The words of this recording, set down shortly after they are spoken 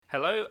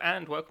Hello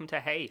and welcome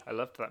to Hey, I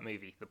Loved That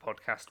Movie, the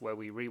podcast where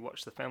we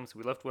rewatch the films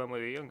we loved when we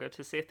were younger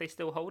to see if they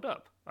still hold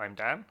up. I'm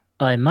Dan.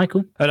 I'm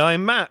Michael. And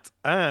I'm Matt,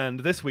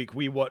 and this week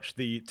we watched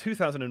the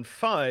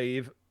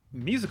 2005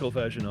 musical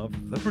version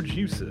of The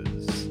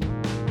Producers.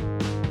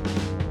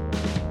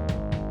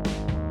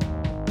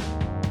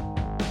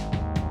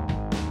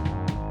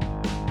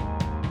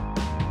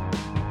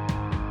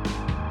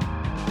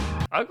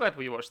 I'm glad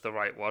we watched the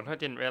right one. I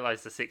didn't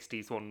realise the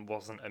 60s one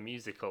wasn't a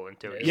musical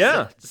until it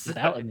Yeah. It's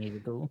about a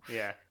musical.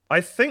 Yeah.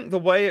 I think the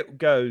way it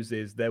goes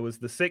is there was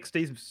the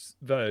 60s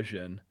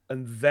version,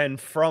 and then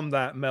from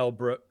that, Mel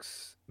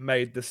Brooks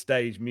made the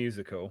stage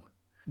musical.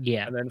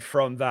 Yeah. And then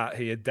from that,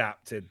 he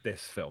adapted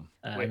this film.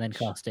 And then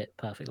cast it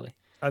perfectly.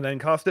 And then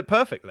cast it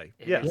perfectly.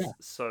 It Yes. is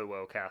so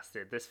well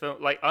casted. This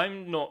film, like,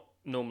 I'm not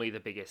normally the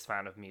biggest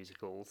fan of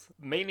musicals,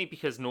 mainly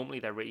because normally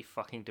they're really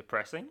fucking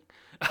depressing.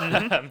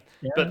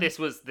 But this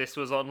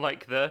was on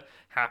like the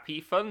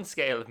happy fun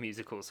scale of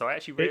musicals, so I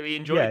actually really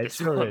enjoyed this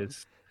it sure one.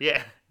 is.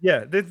 Yeah.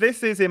 Yeah,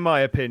 this is, in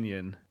my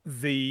opinion,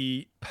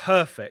 the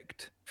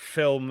perfect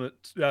film,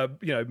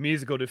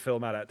 musical to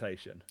film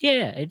adaptation.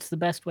 Yeah, it's the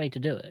best way to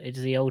do it. It's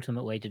the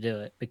ultimate way to do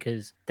it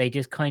because they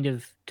just kind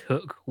of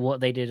took what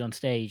they did on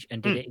stage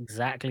and did it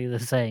exactly the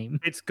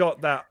same. It's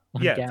got that,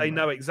 On they camera.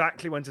 know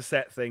exactly when to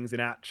set things in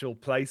actual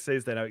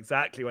places. They know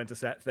exactly when to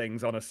set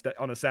things on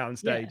a sound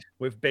stage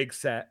with big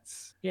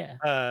sets. Yeah.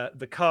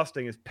 The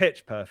casting is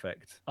pitch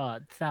perfect.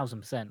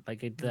 1,000%.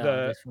 Like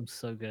this film's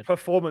so good.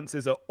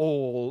 Performances are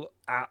all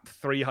at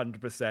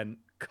 300%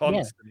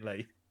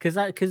 constantly.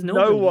 Because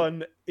No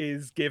one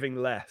is giving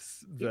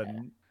less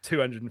than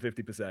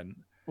 250%.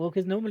 Well,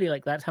 because normally,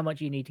 like, that's how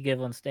much you need to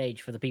give on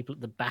stage for the people at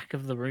the back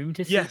of the room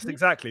to see. Yes, it.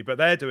 exactly. But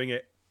they're doing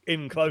it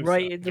in close.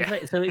 Right.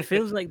 So it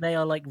feels like they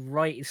are like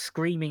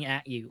screaming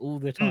at you all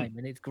the time,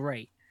 and it's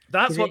great.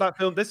 That's what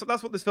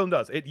that's what this film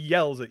does. It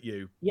yells at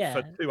you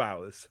for 2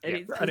 hours,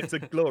 and it's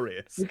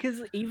glorious.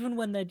 Because even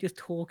when they're just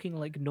talking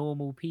like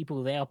normal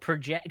people, they are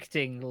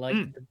projecting like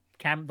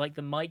like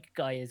the mic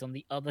guy is on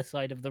the other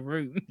side of the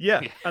room.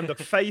 Yeah, and the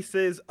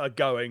faces are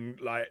going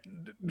like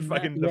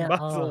fucking the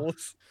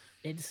muscles.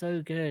 It's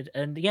so good,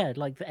 and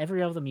like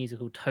every other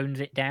musical tones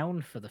it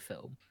down for the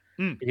film.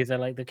 Because they're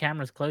like, the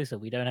camera's closer,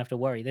 we don't have to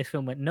worry. This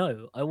film went,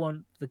 no, I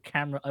want the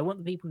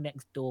people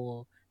next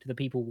door to the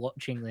people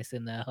watching this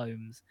in their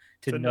homes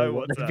to know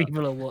what the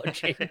people are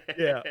watching.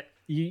 Yeah.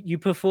 You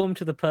perform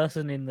to the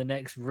person in the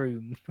next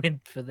room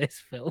for this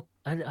film.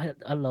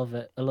 I love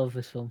it. I love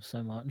this film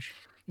so much.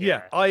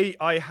 Yeah,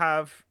 I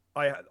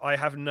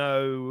have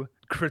no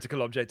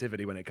critical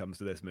objectivity when it comes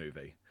to this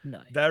movie.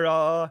 No. There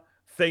are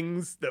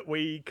things that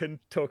we can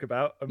talk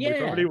about, and we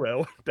probably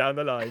will down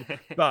the line.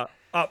 But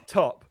up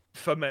top,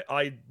 for me,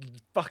 I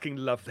fucking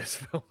love this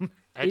film.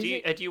 Had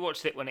you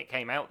watched it when it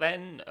came out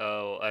then?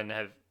 Oh,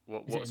 and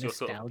what's your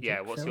sort of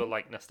what's your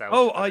like nostalgia?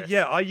 Oh,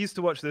 I used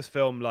to watch this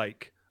film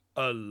like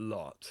a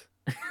lot.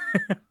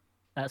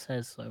 That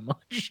says so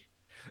much.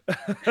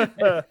 It's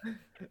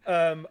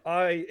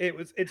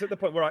at the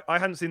point where I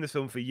hadn't seen this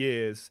film for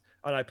years,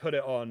 and I put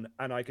it on,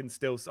 and I could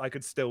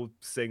still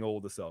sing all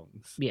the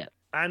songs. Yeah.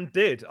 And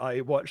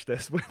I watched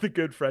this with a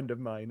good friend of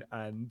mine,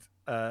 and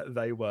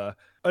they were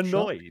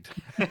annoyed.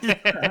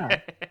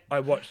 I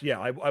watched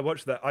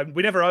that.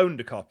 We never owned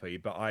a copy,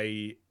 but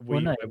we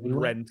would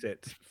rent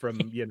it from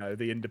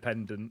the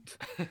independent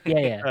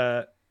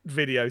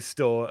video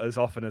store as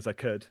often as I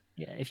could.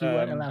 Yeah, if you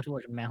weren't allowed to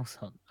watch Mouse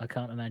Hunt, I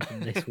can't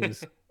imagine this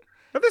was.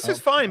 But this is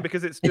fine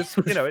because it's just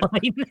it's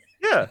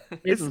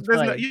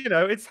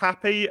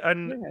happy,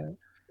 and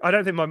I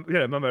don't think Mum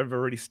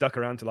ever really stuck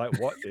around to like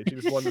watch it. She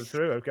just wandered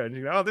through. Okay,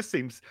 and oh, this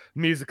seems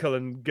musical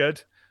and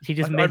good. She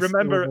just I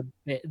remember all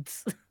the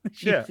bits.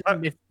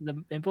 Missed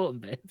the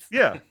important bits.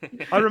 Yeah,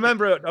 I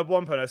remember at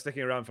one point I was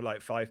sticking around for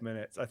like 5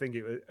 minutes. I think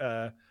it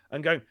was,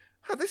 and going,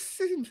 oh, this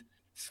seems.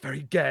 It's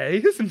very gay,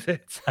 isn't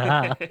it?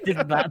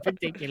 Just that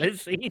particular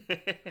scene.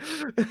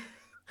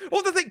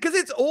 Well, the thing, because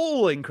it's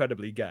all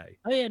incredibly gay.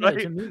 Oh yeah, no,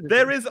 like,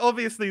 there is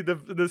obviously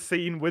the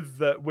scene with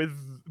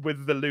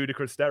the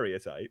ludicrous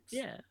stereotypes.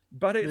 Yeah,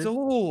 but it's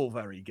all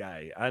very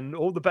gay, and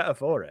all the better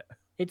for it.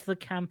 It's the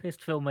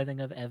campest film I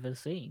think I've ever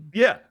seen.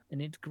 Yeah,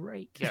 and it's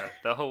great. Yeah,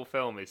 the whole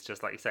film is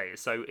just like you say,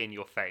 it's so in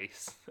your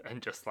face,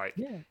 and just like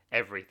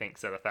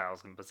everything's at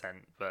 1,000%.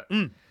 But.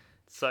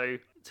 So,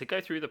 to go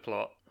through the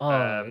plot... you're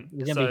going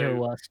to be here a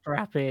while.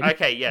 Strap in.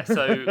 Okay, yeah,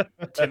 so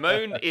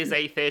Timon is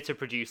a theatre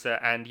producer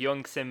and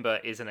young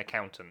Simba is an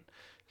accountant.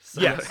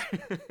 So... Yes.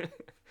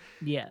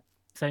 Yeah.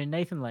 So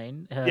Nathan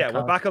Lane...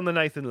 we're back on the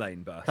Nathan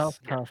Lane bus.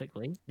 Cast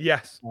perfectly.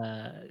 Yes.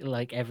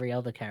 Like every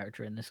other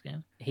character in this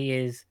game. He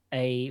is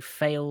a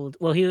failed...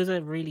 Well, he was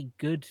a really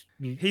good...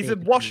 He's a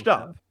washed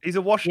up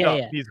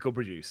musical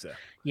producer.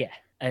 Yeah.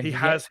 And he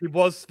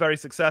was very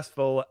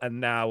successful, and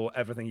now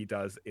everything he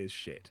does is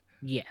shit.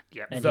 Yeah.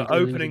 The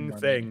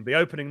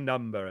opening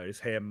number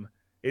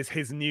is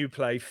his new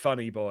play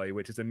Funny Boy,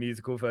 which is a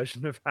musical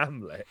version of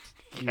Hamlet.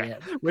 Yeah.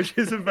 Which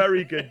is a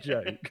very good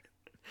joke.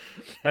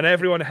 and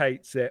everyone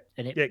hates it.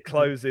 And It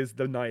closes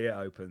the night it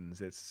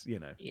opens. It's Yeah.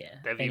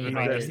 They've And even he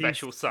made a hires-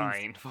 special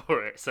sign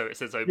for it, so it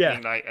says opening Yeah.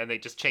 night, and they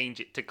just change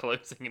it to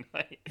closing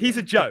night. he's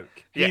a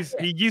joke. Yeah.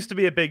 He used to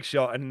be a big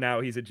shot, and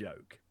now he's a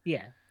joke.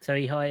 Yeah. So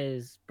he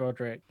hires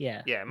Broderick.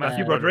 Yeah. Yeah, Matthew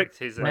Matthew Broderick,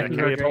 His Matthew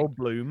Leopold Broderick.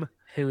 Bloom.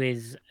 Who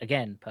is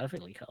again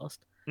perfectly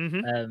cast.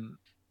 Mm-hmm.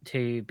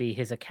 To be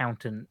his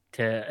accountant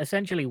to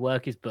essentially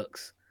work his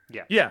books.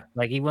 Yeah,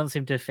 Like he wants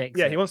him to fix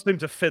yeah. it. He wants him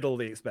to fiddle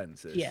the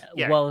expenses. Yeah,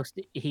 Yeah. whilst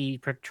he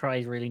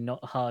tries really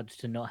not hard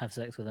to not have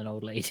sex with an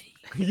old lady.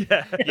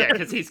 yeah, Yeah,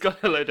 because he's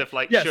got a load of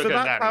like yeah. sugar So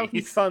that's how he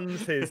nannies.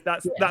 funds his.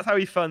 That's how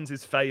he funds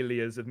his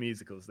failures of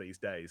musicals these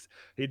days.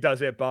 He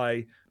does it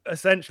by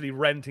essentially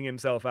renting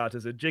himself out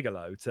as a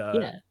gigolo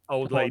to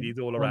old ladies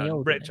all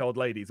around, rich old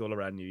ladies all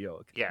around New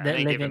York. Yeah, and That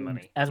they live give him in,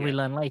 money. as we Yeah.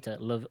 learn later,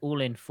 live all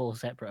in 4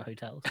 separate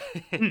hotels.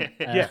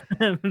 Yeah,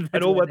 and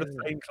That's all where wear they the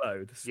live. same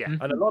clothes. Yeah.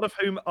 And a lot of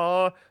whom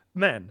are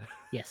men.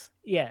 Yes.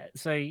 Yeah.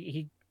 So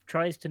he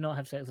tries to not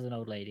have sex with an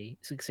old lady,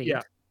 succeeds.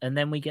 Yeah. And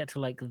then we get to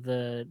like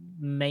the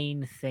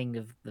main thing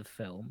of the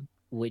film,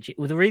 which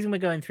the reason we're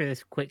going through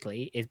this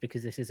quickly is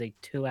because this is a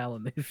 2-hour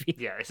movie.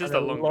 Yeah, this is And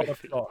a long lot of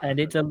movie. plot. And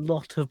it's a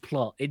lot of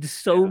plot. It's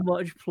so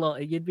much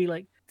plot. You'd be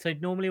like, so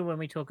normally when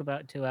we talk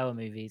about 2-hour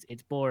movies,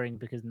 it's boring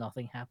because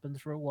nothing happens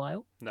for a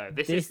while. No,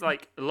 this This- is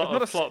like a lot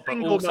Not of a plot, but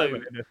single also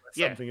moment in this where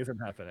yeah. something isn't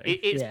happening.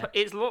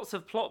 it's lots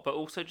of plot, but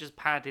also just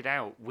padded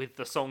out with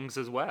the songs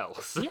as well.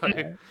 So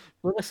Yeah.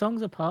 Well, the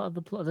songs are part of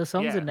the plot. The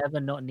songs Yeah. are never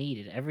not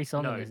needed. Every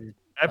song No. in this is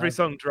Every perfect.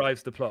 song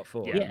drives the plot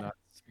forward, Yeah. and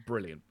that's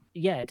brilliant.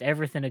 Yeah, it's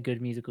everything a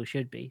good musical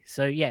should be.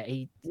 So yeah,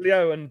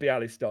 Leo and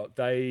Bialystok,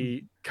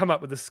 they come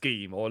up with a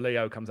scheme, or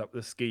Leo comes up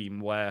with a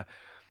scheme where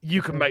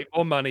you can make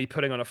more money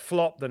putting on a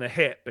flop than a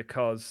hit,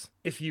 because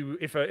if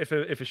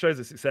a show's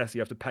a success,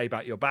 you have to pay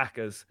back your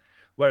backers.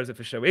 Whereas if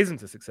a show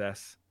isn't a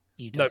success,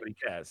 you don't. nobody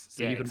cares.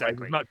 So Yeah, you can exactly.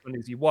 make as much money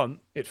as you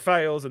want. It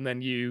fails, and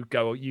then you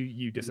go,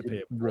 you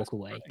disappear. Walk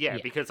away. yeah,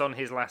 because on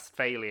his last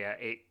failure,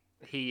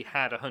 he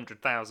had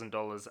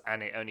 $100,000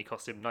 and it only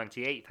cost him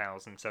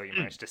 $98,000, so he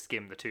managed to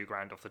skim the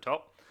 $2,000 off the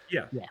top.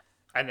 Yeah.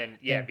 And then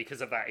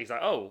because of that, he's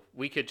like, oh,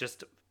 we could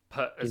just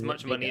put as Do it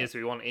much money bigger. as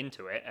we want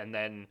into it, and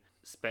then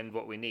spend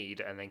what we need,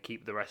 and then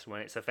keep the rest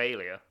when it's a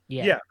failure.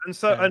 Yeah, and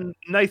so and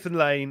Nathan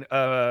Lane,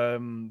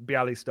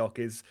 Bialystok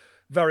is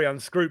very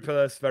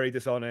unscrupulous, very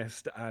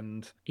dishonest,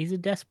 and He's a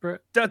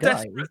desperate de-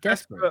 guy. He's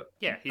desperate.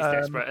 Yeah, he's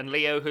desperate, and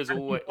Leo has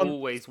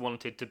always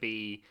wanted to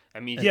be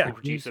a musical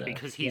producer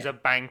because he's a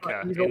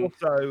banker. He's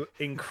also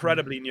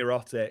incredibly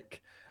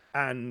neurotic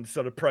and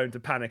sort of prone to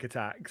panic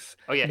attacks.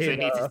 Oh yeah, so he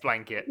needs his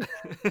blanket.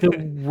 The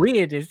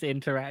weirdest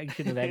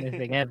interaction of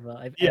anything ever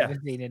I've ever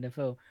seen in a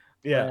film.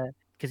 Yeah.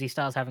 Because he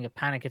starts having a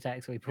panic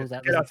attack, so he pulls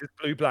out Get this out his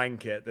blue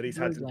blanket that he's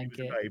had blue since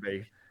he was a blanket,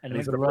 baby, and and he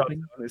like sort of rubs rubbing.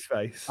 it on his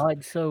face. Oh,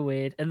 it's so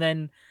weird. And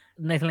then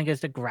Nathan Lane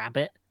goes to grab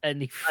it,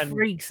 and he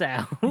freaks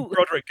out.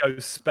 Broderick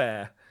goes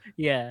spare.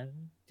 Yeah,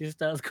 just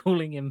starts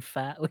calling him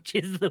fat, which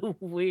is the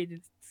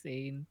weirdest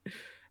scene.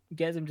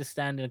 Gets him to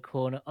stand in a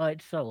corner. Oh,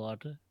 it's so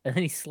odd. And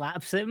then he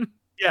slaps him.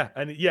 Yeah,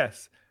 and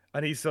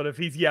and he's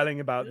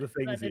yelling about the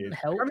things he didn't is.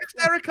 help. I'm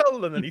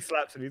hysterical, and then he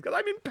slaps him. He's going,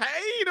 I'm in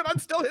pain, and I'm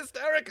still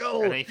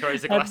hysterical. And then he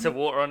throws a glass of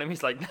water on him.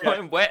 He's like, no,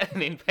 I'm wet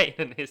and in pain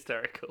and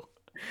hysterical.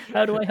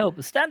 How do I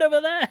help? Stand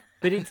over there.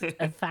 But it's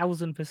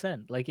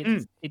 1,000%. Like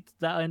it's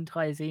that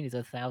entire scene is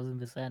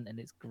 1,000%, and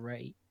it's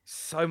great.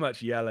 So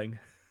much yelling.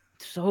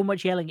 So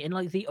much yelling in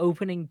like the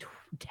opening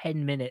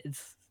 10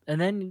 minutes. And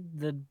then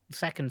the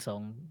second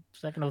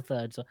or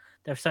third song.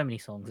 There are so many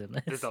songs in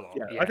this. There's a lot.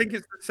 Yeah, Yeah. I think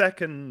it's the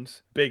second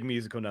big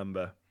musical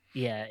number.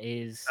 Yeah,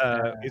 is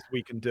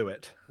We Can Do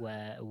It,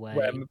 where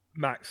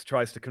Max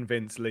tries to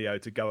convince Leo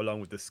to go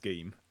along with the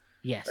scheme.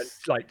 yes, And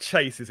like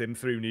chases him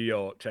through New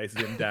York,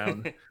 chases him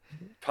down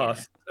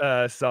past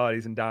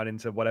Sardi's and down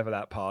into whatever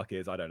that park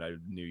is. I don't know,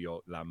 New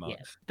York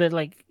landmarks. but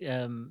like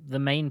the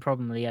main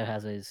problem Leo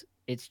has is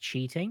it's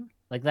cheating.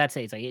 Like that's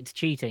it. It's like it's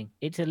cheating.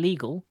 It's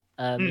illegal.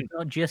 It's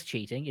not just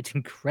cheating. It's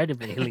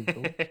incredibly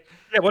illegal.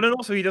 Yeah, well, and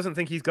also he doesn't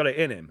think he's got it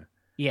in him.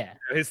 Yeah,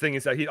 His thing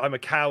is that I'm a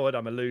coward.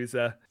 I'm a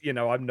loser. You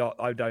know, I'm not.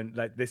 I don't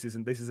like this.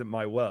 Isn't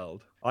my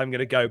world. I'm going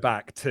to go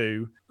back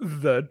to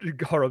the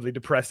horribly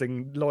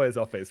depressing lawyer's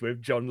office with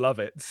John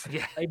Lovitz.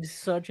 Yeah. it's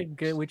such a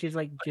good, which is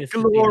like just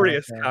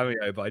Glorious a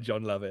cameo by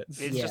John Lovitz.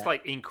 It's Yeah. just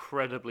like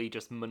incredibly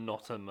just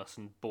monotonous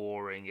and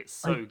boring. It's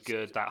so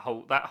good, that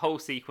whole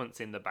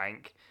sequence in the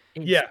bank.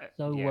 It's Yeah.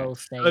 so Yeah. well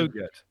staged. So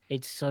good.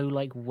 It's so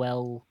like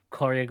well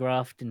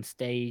choreographed and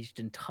staged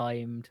and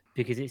timed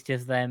because it's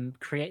just them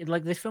create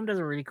like this film does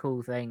a really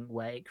cool thing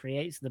where it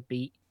creates the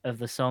beat of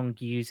the song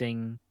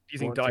using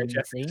what's in the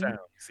digestive scene. sounds.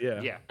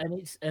 Yeah. Yeah.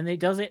 and it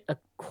does it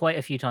quite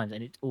a few times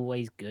and it's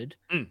always good.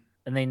 Mm.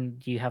 And then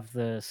you have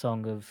the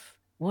song of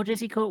what does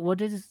he call? What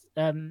does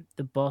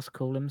the boss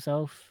call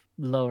himself?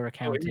 Lower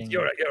accounting.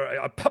 You're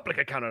a public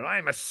accountant.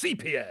 I'm a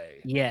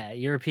CPA. Yeah,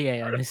 you're a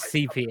PA. I'm a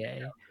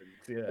CPA.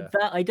 Yeah.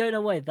 That I don't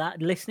know why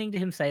that listening to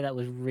him say that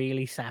was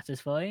really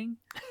satisfying.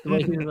 The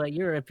way he was like,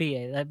 "You're a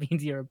PA, that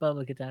means you're a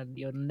public accountant.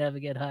 You'll never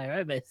get higher.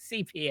 I'm a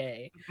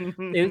CPA."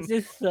 It was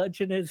just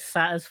such a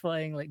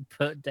satisfying like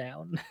put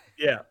down.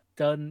 Yeah.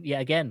 Done. Yeah.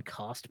 Again,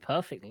 cast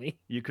perfectly.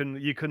 You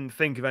couldn't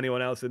think of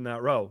anyone else in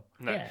that role.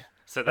 No. Yeah.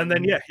 So and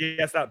then he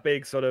has that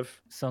big sort of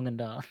song and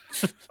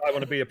dance. I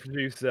want to be a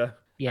producer.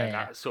 Yeah. And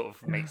that sort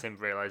of makes him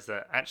realize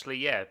that actually,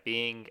 yeah,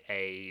 being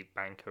a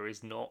banker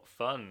is not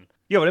fun.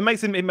 Yeah, well, it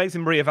makes him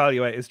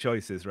reevaluate his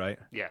choices, right?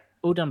 Yeah.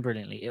 All done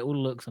brilliantly. It all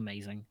looks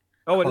amazing.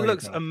 Oh, it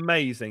looks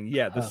amazing.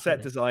 Yeah, the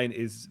set design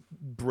is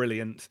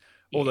brilliant.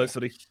 All those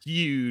sort of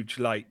huge,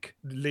 like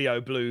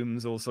Leo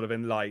blooms, all sort of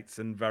in lights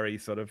and very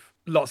sort of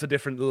lots of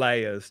different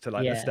layers to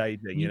like the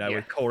staging, you know,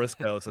 with chorus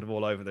girls sort of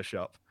all over the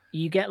shop.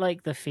 You get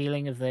like the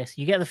feeling of this.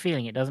 You get the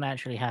feeling it doesn't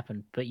actually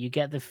happen, but you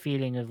get the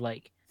feeling of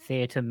like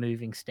theater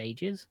moving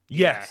stages.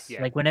 Yes.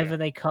 Yeah, like whenever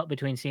they cut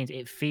between scenes,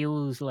 it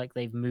feels like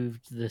they've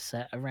moved the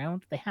set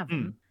around. They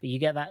haven't, but you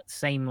get that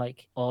same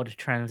like odd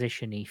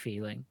transition-y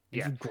feeling.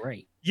 It's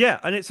great. Yeah,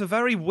 and it's a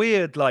very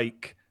weird,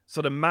 like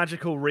sort of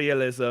magical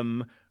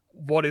realism.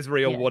 What is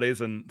real, what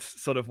isn't,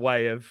 sort of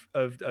way of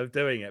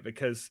doing it,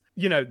 because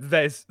you know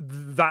there's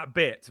that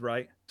bit,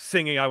 right,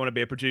 singing "I Want to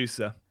Be a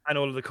Producer" and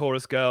all of the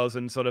chorus girls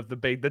and sort of the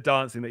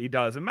dancing that he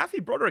does, and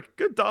Matthew Broderick,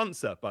 good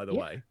dancer, by the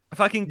way,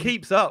 fucking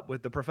keeps up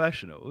with the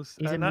professionals.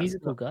 He's a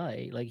musical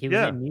guy, like he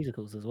was in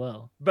musicals as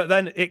well. But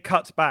then it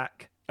cuts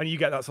back and you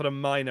get that sort of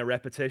minor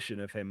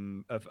repetition of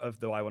him of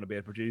the "I Want to Be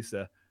a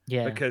Producer."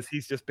 Yeah, because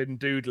he's just been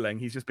doodling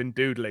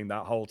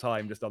that whole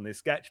time just on this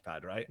sketch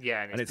pad, right?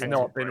 Yeah, and it's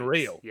not been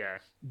real. Yeah.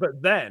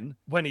 But then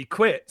when he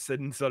quits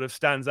and sort of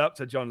stands up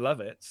to Jon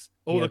Lovitz,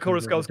 all the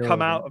chorus girls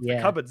come out of the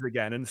cupboards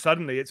again, and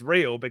suddenly it's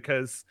real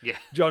because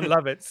Jon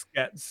Lovitz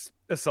gets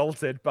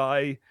assaulted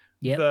by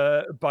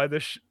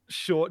the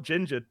short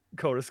ginger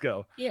chorus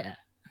girl. Yeah,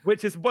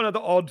 which is one of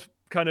the odd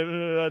kind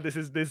of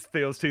this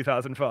feels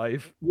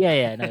 2005. No,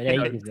 it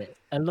ages it.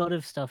 A lot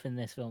of stuff in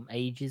this film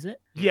ages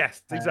it.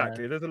 Yes,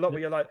 exactly. There's a lot where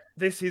you're like,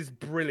 this is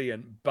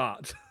brilliant,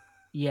 but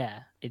yeah,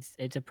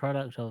 it's a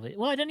product of it.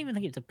 Well, I don't even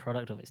think it's a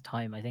product of its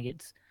time. I think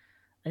it's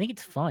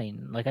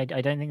fine. Like I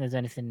don't think there's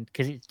anything,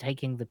 because it's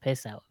taking the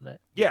piss out of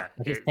it. Yeah,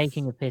 like it's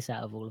taking the piss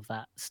out of all of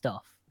that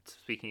stuff.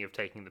 Speaking of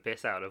taking the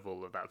piss out of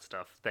all of that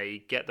stuff,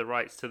 they get the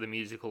rights to the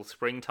musical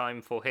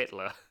 "Springtime for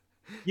Hitler."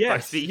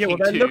 Yes, well,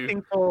 they're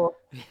looking for.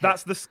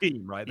 That's the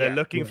scheme, right? They're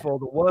looking for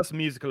the worst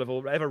musical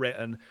ever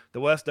written,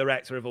 the worst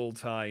director of all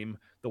time,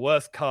 the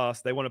worst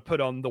cast. They want to put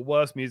on the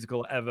worst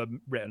musical ever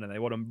written, and they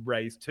want to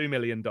raise $2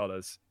 million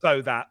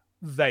so that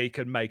they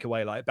can make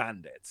away like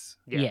bandits.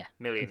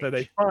 Million. So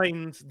they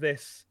find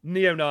this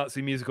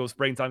neo-Nazi musical,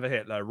 "Springtime for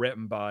Hitler,"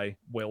 written by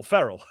Will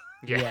Ferrell.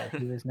 Yeah,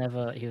 he was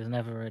never a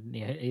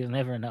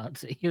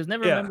Nazi. He was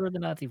never a member of the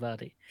Nazi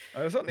party.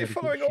 I was only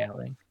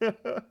following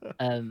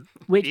on.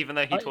 Even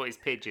though he taught his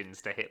pigeons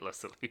to Hitler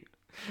salute.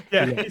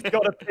 Yeah, he's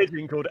got a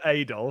pigeon called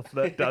Adolf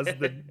that does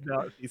the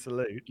Nazi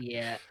salute.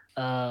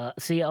 Yeah.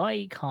 See,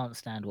 I can't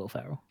stand Will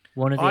Ferrell.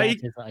 One of the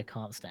actors that I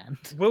can't stand.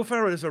 Will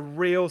Ferrell is a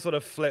real sort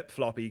of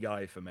flip-floppy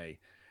guy for me.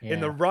 In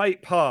the right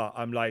part,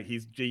 I'm like,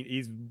 he's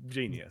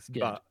genius.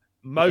 Good. But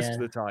most of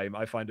the time,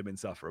 I find him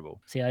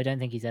insufferable. See, I don't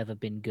think he's ever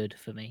been good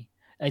for me.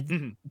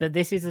 But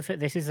this is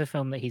a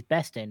film that he's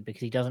best in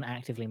because he doesn't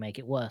actively make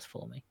it worse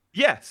for me.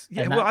 Yes.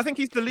 Yeah. Well, I think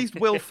he's the least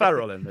Will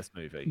Ferrell in this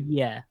movie.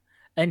 Yeah.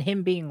 And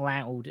him being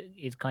loud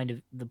is kind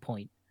of the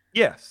point.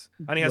 Yes.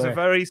 And he has a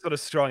very sort of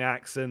strong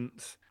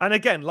accent. And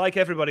again, like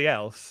everybody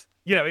else,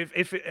 you know,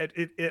 if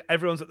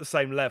everyone's at the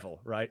same level,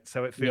 right?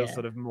 So it feels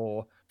sort of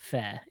more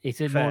fair. It's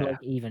more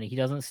like even. He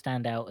doesn't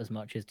stand out as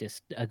much as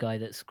just a guy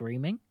that's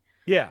screaming.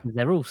 Yeah.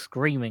 They're all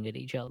screaming at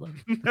each other.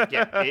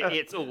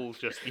 It's all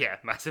just,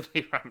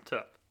 massively ramped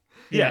up.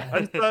 Yeah.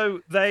 And so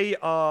they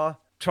are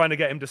trying to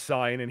get him to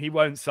sign, and he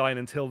won't sign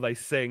until they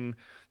sing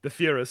the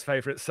Führer's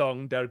favorite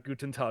song, Der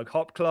Guten Tag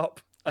Hopklop.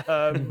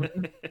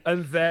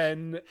 And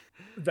then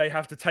they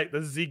have to take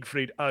the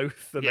Siegfried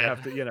oath, and they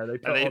have to, they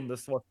put on the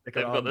swastika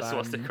They've got the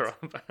swastika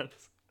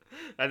armbands.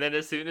 And then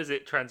as soon as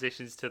it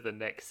transitions to the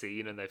next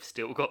scene and they've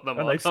still got them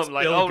on, I'm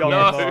like, oh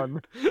no.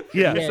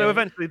 Yeah, so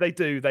eventually they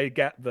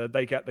get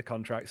the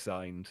contract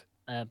signed.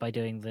 By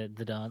doing the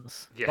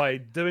dance. Yeah. By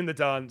doing the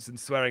dance and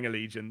swearing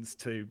allegiance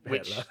to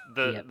Hitler.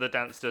 Which the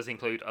dance does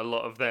include a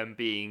lot of them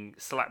being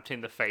slapped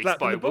in the face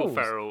by Will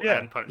Ferrell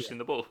and punched in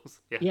the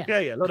balls. Yeah,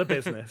 a lot of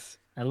business.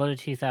 A lot of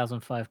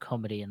 2005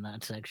 comedy in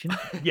that section.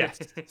 Yes,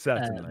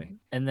 certainly.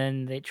 And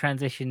then it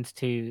transitions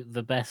to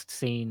the best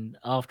scene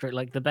after it,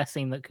 like the best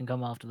scene that can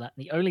come after that,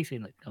 the only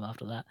scene that can come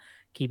after that,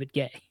 Keep It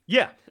Gay.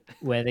 Yeah.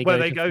 Where they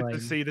go to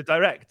see the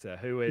director,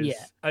 who is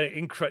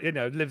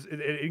lives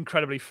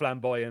incredibly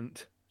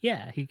flamboyant.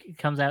 Yeah, he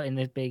comes out in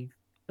this big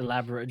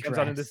elaborate dress. Comes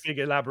out in this big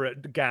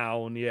elaborate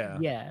gown, yeah.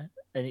 Yeah,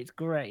 and it's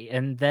great.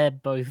 And they're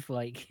both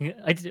like,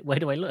 where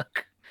do I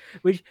look?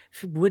 Which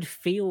would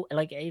feel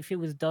like if it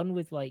was done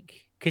with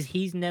like because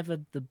he's never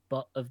the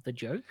butt of the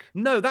joke.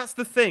 No, that's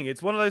the thing.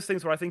 It's one of those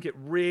things where I think it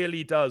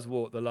really does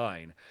walk the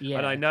line. Yeah.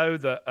 And I know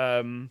that,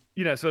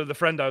 sort of the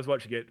friend I was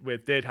watching it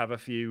with did have a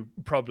few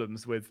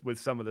problems with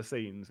some of the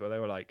scenes where they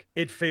were like,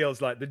 it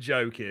feels like the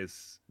joke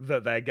is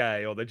that they're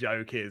gay, or the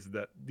joke is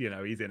that,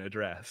 he's in a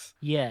dress.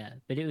 Yeah,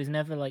 but it was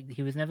never like,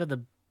 he was never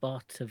the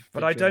butt of the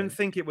But I don't joke.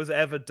 think it was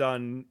ever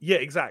done. Yeah,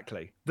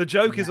 exactly. The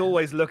joke is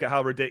always look at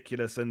how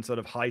ridiculous and sort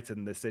of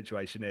heightened this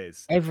situation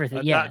is. Everything,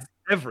 And yeah. that's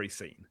every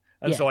scene.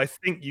 And so I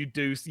think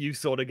you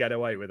sort of get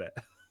away with it.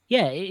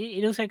 Yeah,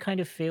 it also kind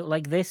of feel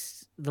like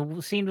this,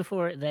 the scene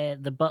before it there,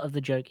 the butt of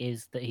the joke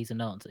is that he's a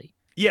Nazi.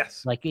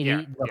 Yes. Like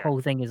the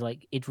whole thing is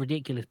like, it's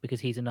ridiculous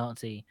because he's a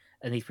Nazi,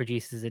 and these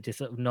producers are just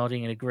sort of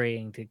nodding and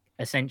agreeing to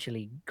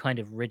essentially kind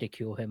of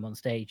ridicule him on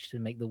stage to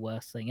make the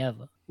worst thing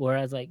ever.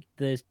 Whereas like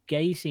the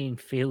gay scene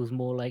feels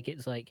more like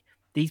it's like,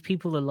 these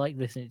people are like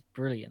this and it's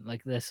brilliant.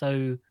 Like they're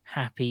so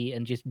happy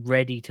and just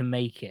ready to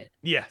make it.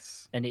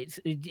 Yes. And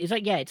it's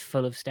like, yeah, it's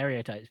full of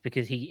stereotypes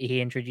because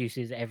he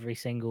introduces every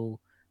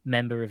single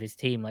member of his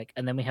team, like,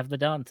 and then we have the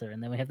dancer,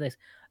 and then we have this,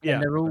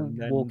 and they're all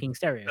walking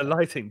stereotypes. The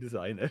lighting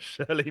designer,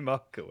 Shirley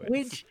Markowitz.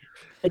 Which,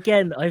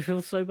 again, I feel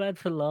so bad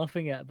for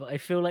laughing at, but I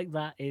feel like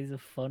that is a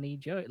funny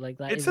joke. Like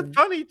that, it is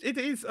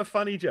a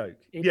funny joke.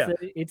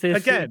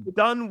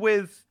 Done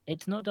with.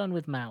 It's not done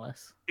with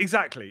malice.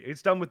 Exactly,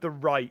 it's done with the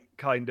right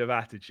kind of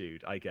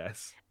attitude, I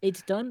guess.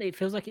 It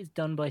feels like it's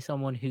done by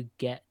someone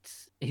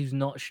who's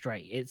not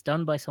straight. It's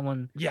done by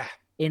someone. Yeah.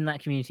 In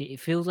that community, it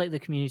feels like the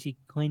community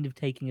kind of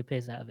taking a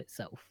piss out of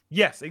itself.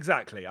 Yes,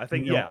 exactly. I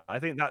think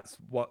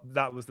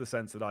that was the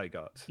sense that I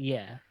got.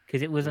 Yeah,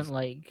 because it wasn't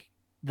like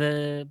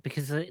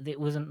it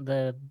wasn't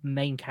the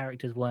main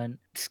characters weren't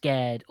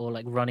scared or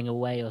like running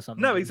away or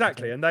something. No,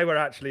 exactly, and they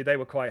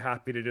were quite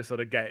happy to just sort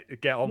of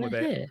get on with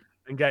it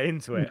and get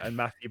into it. And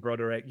Matthew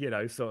Broderick,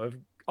 sort of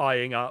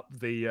eyeing up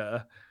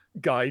the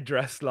guy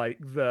dressed like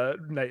the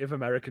Native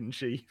American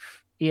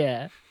chief.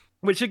 Yeah,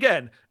 which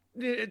again.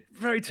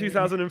 Very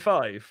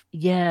 2005.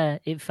 Yeah,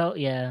 it felt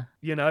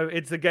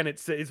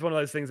it's one of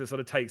those things that sort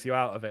of takes you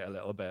out of it a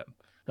little bit.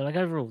 But like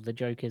overall, the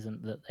joke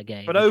isn't that they're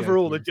gay. But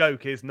overall, the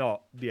joke is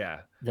not.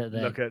 Yeah,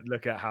 look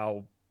at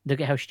how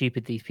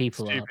stupid these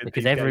people are,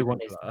 because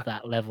everyone is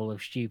that level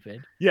of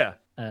stupid. Yeah,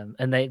 and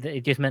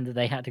it just meant that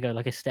they had to go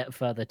like a step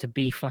further to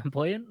be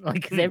flamboyant,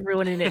 like because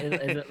everyone in it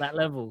is at that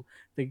level.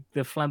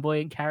 The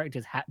flamboyant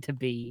characters had to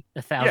be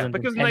 1,000. Yeah,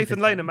 because Nathan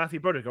Lane and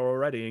Matthew Broderick are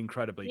already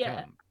incredibly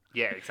camp.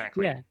 Yeah,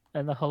 exactly. Yeah,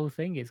 and the whole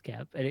thing is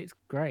camp, and it's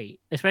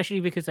great, especially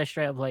because they're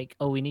straight up like,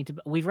 "Oh,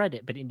 we've read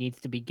it, but it needs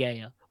to be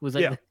gayer." Was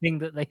like the thing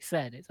that they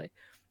said. It's like,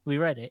 we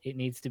read it, it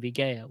needs to be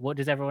gayer. What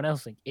does everyone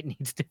else think? It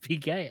needs to be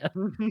gayer.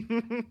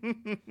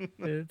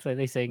 So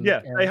they sing.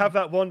 Yeah, they have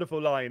that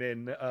wonderful line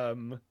in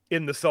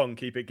the song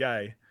 "Keep It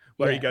Gay,"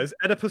 where he goes,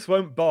 "Oedipus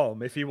won't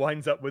bomb if he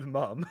winds up with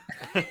mum."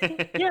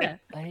 Yeah,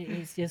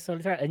 it's just sort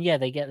of right. And yeah,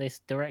 they get this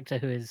director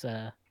who is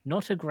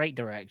not a great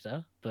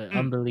director, but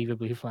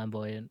unbelievably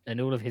flamboyant,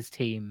 and all of his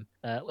team,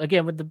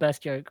 again, with the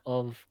best joke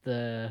of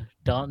the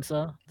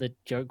dancer, the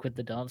joke with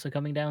the dancer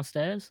coming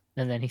downstairs,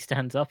 and then he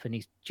stands up and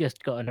he's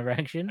just got an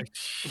erection. A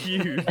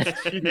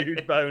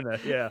huge boner,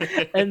 yeah.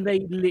 And they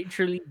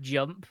literally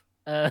jump,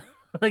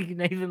 like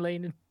Nathan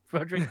Lane and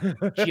Broderick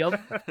jump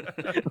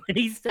when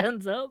he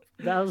stands up.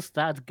 That's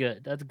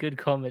good. That's good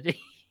comedy.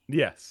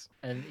 Yes.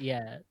 And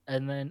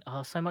then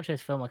so much of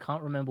this film I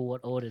can't remember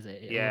what orders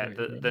it.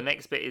 The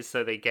next bit is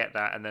so they get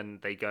that, and then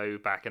they go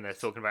back and they're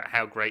talking about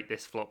how great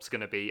this flop's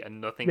going to be,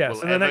 and nothing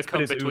will ever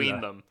come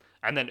between them.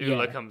 And then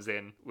Ula comes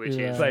in, which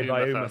is played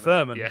by Uma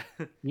Thurman.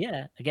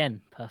 Yeah,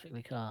 again,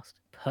 perfectly cast.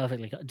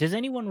 Does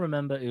anyone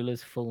remember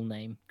Ula's full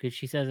name? Because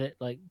she says it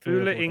like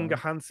Ula Inga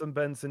Hansen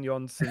Benson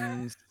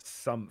Jonsson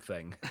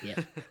something.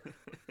 Yeah.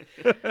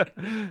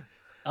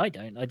 I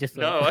don't. I just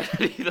no, I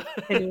don't either.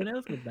 Anyone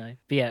else would know.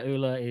 But yeah,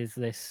 Ula is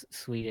this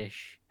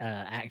Swedish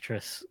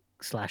actress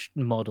 /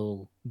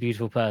 model,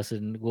 beautiful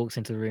person. Walks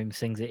into the room,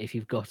 sings it. If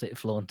you've got it,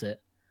 flaunt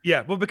it.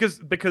 Yeah, well,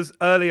 because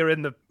earlier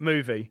in the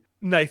movie,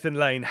 Nathan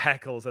Lane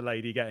heckles a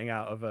lady getting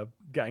out of a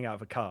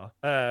car.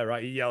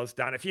 Right, he yells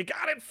down, "If you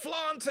got it,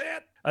 flaunt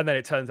it!" And then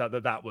it turns out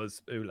that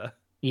was Ula.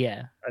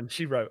 Yeah, and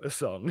she wrote a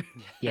song.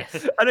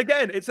 Yes. And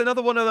again, it's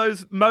another one of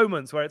those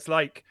moments where it's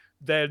like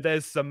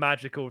there's some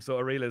magical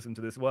sort of realism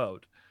to this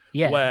world.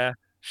 Yeah. Where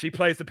she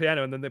plays the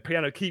piano and then the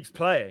piano keeps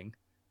playing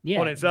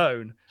on its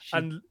own.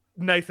 And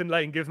Nathan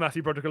Lane gives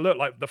Matthew Broderick a look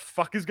like, the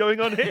fuck is going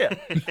on here?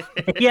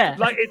 Yeah.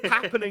 Like it's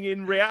happening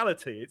in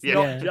reality. It's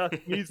not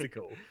just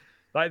musical.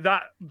 Like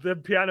that, the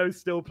piano's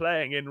still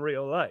playing in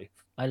real life.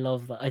 I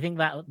love that. I think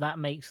that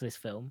makes this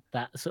film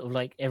that sort of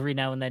like every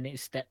now and then it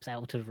steps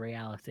out of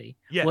reality.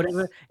 Yes.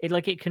 Whatever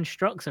it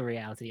constructs a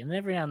reality, and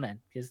every now and then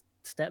just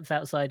steps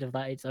outside of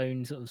that its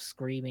own sort of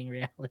screaming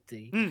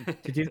reality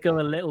to just go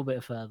a little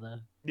bit further.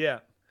 Yeah.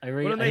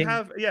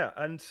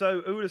 And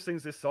so Ula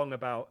sings this song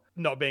about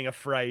not being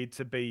afraid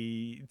to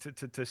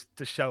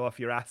show off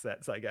your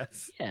assets, I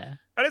guess. Yeah.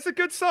 And it's a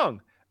good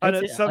song. And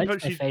at some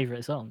point, it's my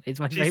favorite song. It's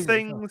my favorite she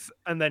sings song.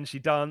 and then she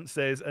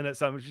dances, and at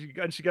some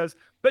she goes,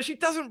 but she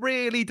doesn't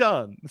really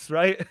dance,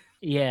 right?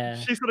 Yeah.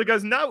 She sort of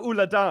goes, now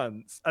Ula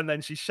dance, and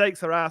then she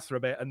shakes her ass for a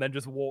bit and then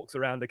just walks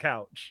around the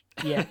couch.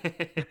 Yeah.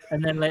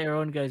 And then later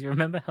on goes, you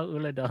remember how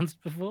Ula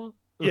danced before?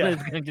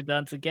 Ula's going to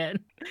dance again.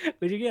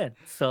 Which again,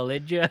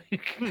 solid joke.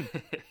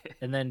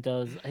 And then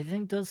does a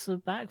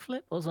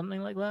backflip or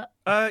something like that?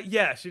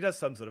 Yeah, she does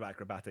some sort of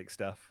acrobatic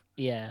stuff.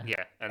 Yeah.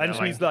 Yeah. And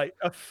she's like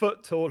a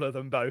foot taller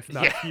than both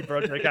Matthew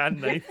Broderick and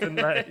Nathan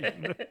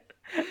Lane.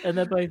 And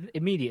they're both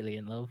immediately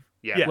in love.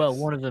 Yeah. Yes. Well,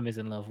 one of them is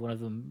in love, one of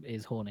them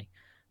is horny.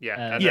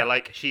 Yeah, and they're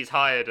like, she's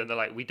hired, and they're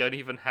like, we don't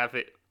even have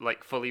it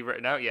like fully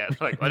written out yet.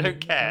 Like, I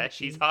don't care,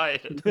 she's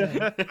hired.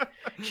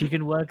 She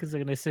can work as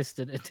an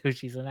assistant until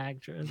she's an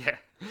actress. Yeah.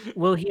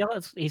 Well,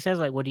 he says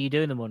like, what do you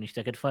do in the morning? She's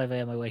like, at 5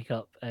 a.m. I wake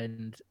up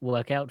and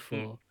work out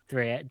for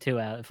 2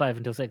 hours, 5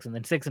 until 6, and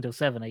then 6 until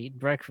 7 I eat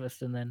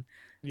breakfast, and then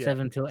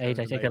 7 till 8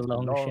 I take a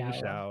long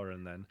shower,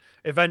 and then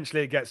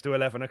eventually it gets to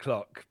 11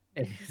 o'clock.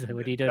 So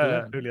what do you do at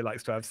 11? Julia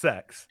likes to have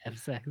sex. Have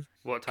sex.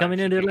 What time? Coming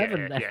into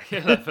 11 then. Yeah,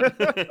 11.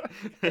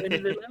 Coming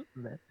into 11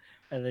 then.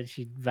 And then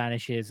she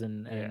vanishes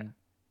and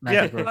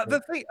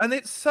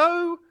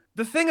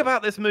the thing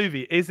about this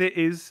movie is it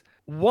is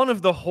one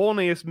of the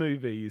horniest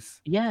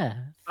movies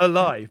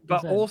alive,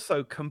 but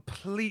also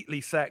completely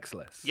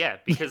sexless. Yeah,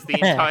 because the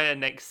entire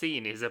next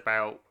scene is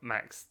about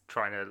Max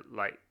trying to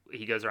like,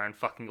 he goes around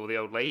fucking all the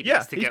old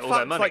ladies to get all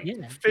their money.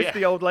 Like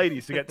 50 old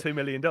ladies to get $2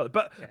 million.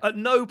 But at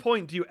no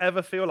point do you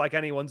ever feel like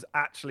anyone's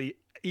actually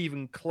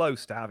even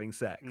close to having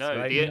sex. No,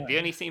 right? the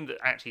only scene that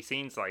actually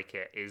seems like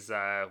it is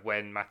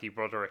when Matthew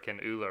Broderick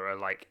and Ula are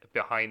like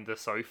behind the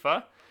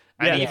sofa.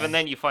 And even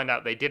then you find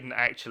out they didn't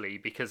actually,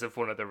 because of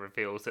one of the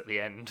reveals at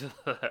the end.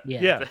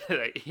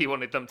 He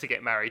wanted them to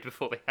get married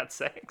before they had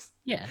sex.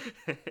 Yeah.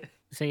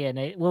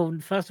 So well,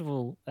 first of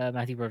all,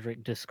 Matthew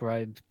Broderick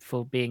described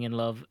for being in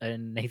love,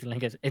 and Nathan Lane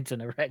goes, "It's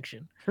an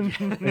erection."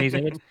 And he's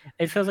like,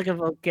 it feels like a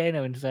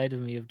volcano inside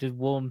of me of just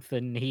warmth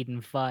and heat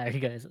and fire.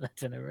 He goes,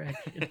 "That's an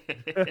erection."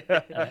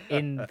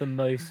 In the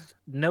most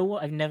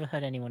I've never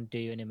heard anyone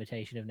do an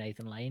imitation of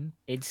Nathan Lane.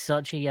 He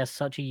has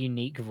such a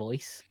unique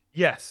voice.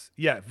 Yes,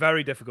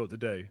 very difficult to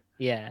do.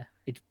 Yeah,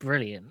 it's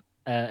brilliant.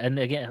 And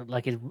again,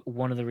 like, it's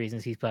one of the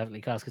reasons he's perfectly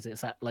cast, because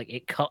it's that, like,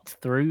 it cuts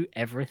through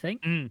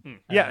everything.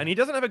 Yeah, and he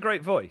doesn't have a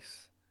great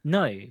voice.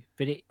 No,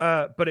 but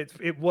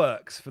it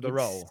works for the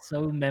role.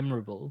 So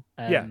memorable.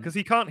 Because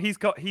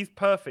he's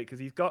perfect, because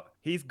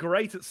he's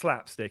great at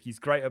slapstick, he's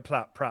great at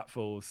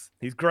pratfalls,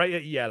 he's great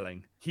at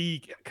yelling.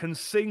 He can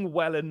sing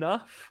well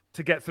enough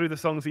to get through the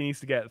songs he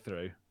needs to get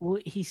through. Well,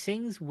 he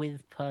sings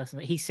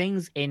he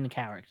sings in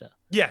character.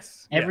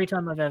 Yes. Every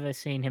time I've ever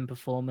seen him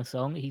perform a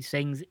song, he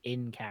sings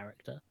in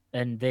character.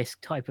 And this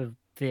type of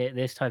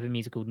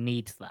musical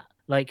needs that.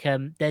 Like,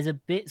 there's a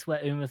bits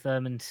where Uma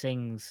Thurman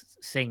sings.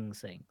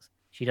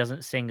 She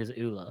doesn't sing as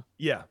Ula.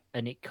 Yeah.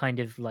 And it kind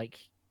of, like,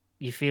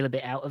 you feel a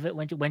bit out of it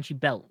when she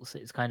belts.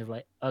 It's kind of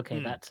like,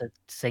 okay, that's a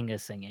singer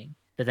singing.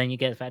 But then you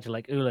get back to,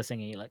 like, Ula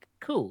singing. You're like,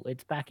 cool,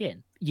 it's back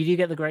in. You do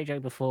get the great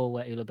joke before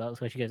where Ula belts,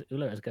 where she goes,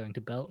 Ula is going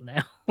to belt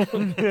now.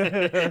 And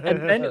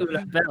then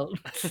Ula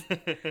belts.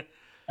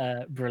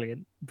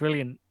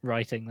 Brilliant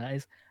writing, that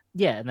is.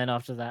 Yeah, and then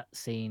after that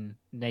scene,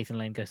 Nathan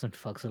Lane goes and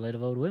fucks a load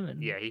of old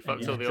women. Yeah, he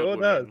fucks all the old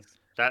women.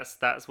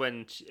 That's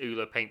when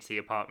Ula paints the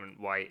apartment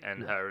white,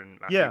 and her and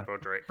Matthew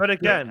Broderick. But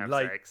again,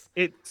 like, sex.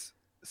 it's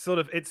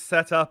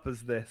set up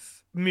as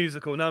this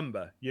musical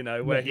number, you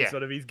know, where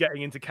he's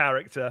getting into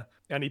character,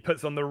 and he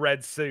puts on the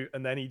red suit,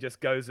 and then he just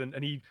goes and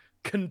he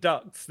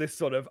conducts this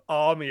sort of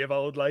army of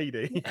old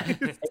ladies.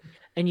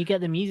 And you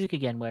get the music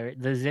again, where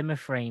the Zimmer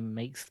frame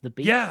makes the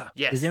beat. Yeah,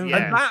 yes, and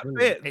that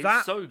bit,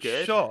 it's so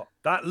good. Shot,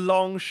 that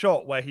long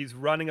shot where he's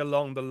running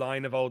along the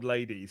line of old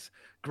ladies,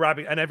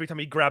 grabbing, and every time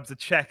he grabs a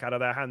check out of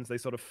their hands, they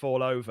sort of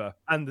fall over,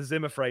 and the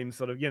Zimmer frame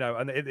sort of, you know,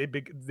 and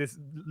this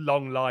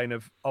long line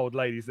of old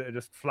ladies that are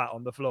just flat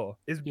on the floor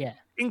is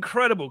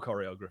incredible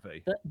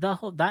choreography.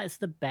 That's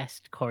the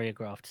best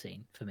choreographed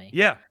scene for me.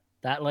 Yeah.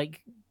 That,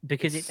 like,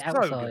 because it's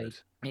outside,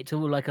 it's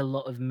all like a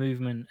lot of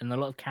movement and a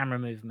lot of camera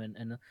movement,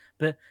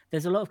 but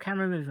there's a lot of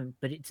camera movement,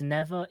 but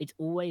it's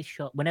always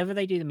shot. Whenever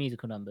they do the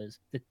musical numbers,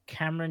 the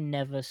camera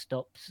never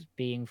stops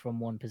being from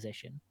one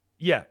position.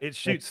 Yeah, it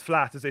shoots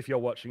flat as if you're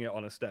watching it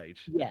on a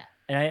stage. Yeah,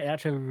 and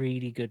that's a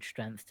really good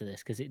strength to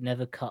this, because it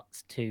never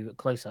cuts to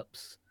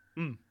close-ups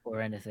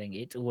or anything.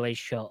 It's always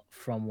shot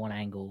from one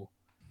angle,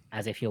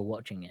 as if you're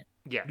watching it.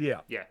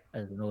 Yeah.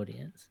 As an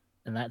audience.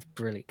 And that's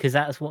brilliant, because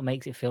that's what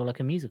makes it feel like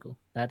a musical.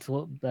 That's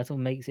what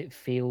makes it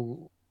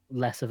feel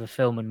less of a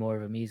film and more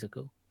of a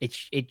musical.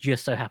 It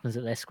just so happens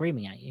that they're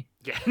screaming at you.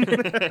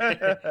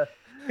 Yeah.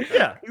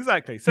 Yeah,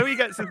 exactly. So he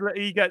gets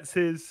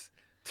his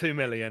 $2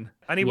 million,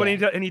 and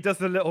he does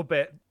the little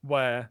bit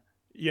where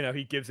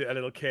he gives it a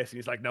little kiss and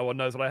he's like, no one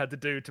knows what I had to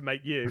do to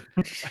make you.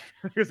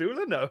 Because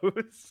Ula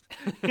knows.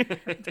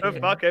 To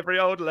fuck every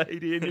old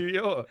lady in New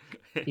York.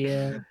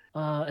 Yeah.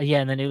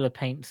 And then Ula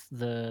paints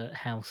the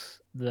house,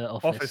 the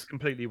office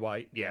completely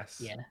white. Yes.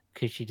 Yeah,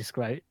 because she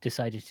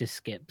decided to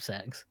skip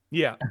sex.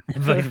 Yeah.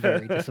 They're both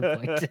very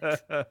disappointed.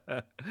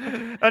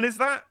 And is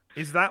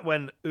that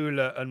when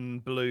Ula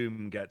and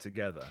Bloom get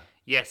together?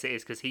 Yes, it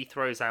is, because he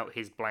throws out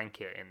his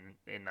blanket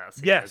in that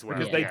scene Yes, as well.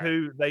 because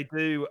they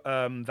do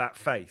that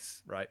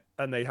face, right?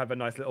 And they have a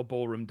nice little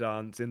ballroom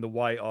dance in the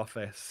white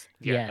office.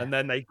 Yeah. And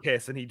then they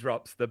kiss and he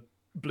drops the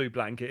blue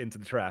blanket into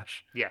the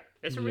trash. Yeah.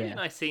 It's a really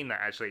nice scene, that,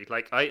 actually.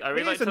 Like, I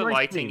really like the nice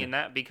lighting scene. in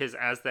that, because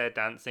as they're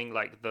dancing,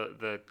 like,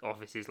 the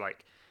office is,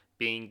 like,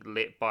 being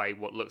lit by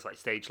what looks like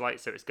stage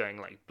lights, so it's going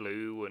like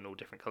blue and all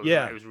different colors.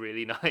 Yeah, it was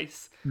really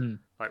nice.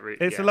 Like,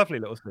 it's a lovely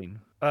little scene.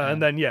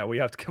 And then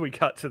we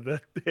cut to the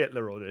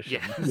Hitler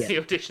audition. Yeah, the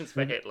auditions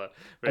for Hitler.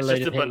 It's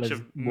just a bunch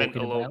of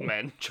mental old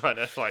men trying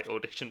to like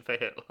audition for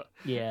Hitler.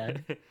 Yeah,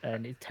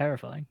 and it's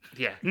terrifying.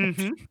 Yeah.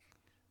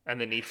 And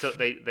they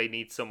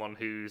need someone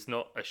who's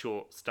not a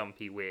short,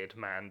 stumpy, weird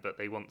man, but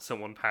they want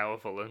someone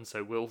powerful, and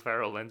so Will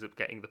Ferrell ends up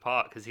getting the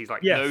part because he's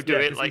like, no, do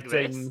it like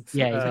this.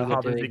 Yeah, he's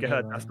going to do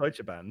Das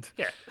Deutsche Band.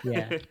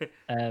 Yeah.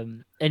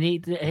 And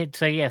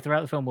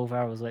throughout the film, Will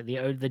Ferrell was like,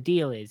 the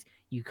deal is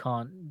you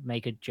can't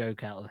make a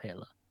joke out of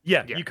Hitler.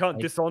 Yeah, you can't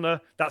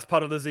dishonor. That's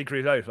part of the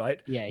Siegfried Oath,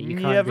 right? Yeah, you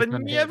can't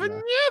never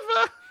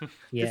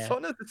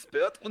dishonor the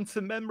spirit and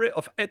the memory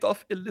of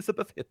Adolf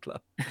Elizabeth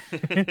Hitler.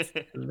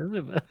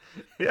 Elizabeth.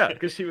 Yeah,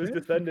 because she was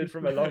descended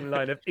from a long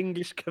line of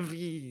English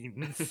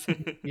queens.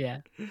 Yeah.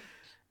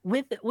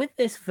 With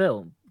this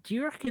film, do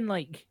you reckon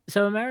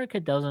so America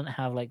doesn't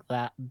have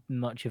that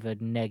much of a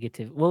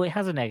negative? Well, it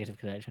has a negative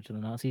connection to the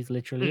Nazis.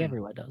 Literally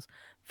everywhere does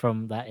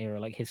from that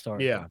era,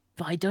 historically. Yeah.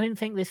 But I don't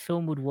think this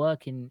film would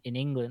work in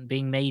England,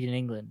 being made in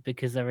England,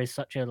 because there is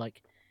such a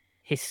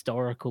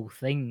historical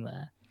thing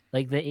there.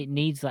 That it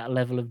needs that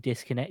level of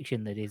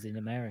disconnection that is in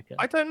America.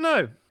 I don't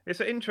know. It's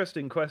an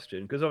interesting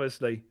question because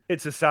obviously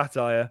it's a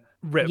satire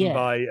written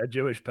by a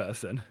Jewish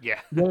person.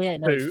 Yeah. No,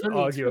 who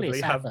arguably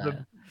have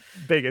the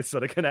biggest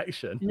sort of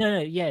connection. No,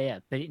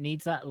 but it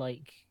needs that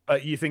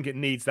you think it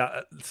needs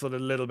that sort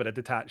of little bit of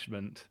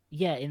detachment?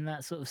 Yeah, in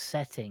that sort of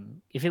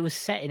setting. If it was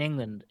set in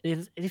England,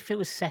 it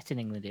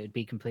would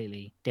be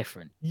completely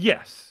different.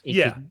 Yes.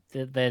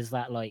 There's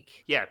that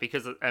Yeah,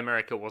 because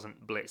America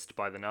wasn't blitzed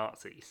by the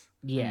Nazis.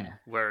 Yeah.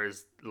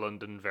 Whereas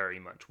London very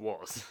much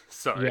was.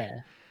 So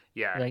yeah.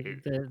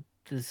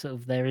 The sort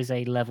of, there is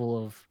a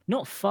level of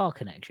not far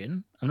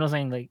connection. I'm not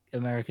saying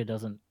America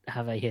doesn't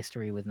have a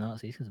history with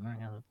Nazis, because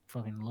America has a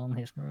fucking long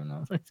history with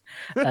Nazis.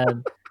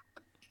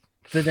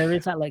 But there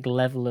is that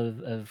level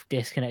of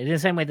disconnect in the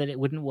same way that it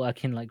wouldn't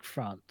work in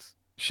France.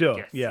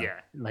 Sure. Yes,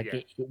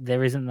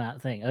 there isn't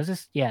that thing. That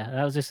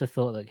was just a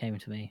thought that came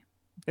to me.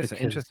 It's an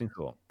interesting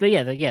thought. But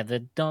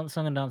the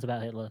song and dance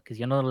about Hitler, because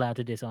you're not allowed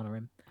to dishonor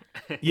him.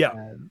 Yeah.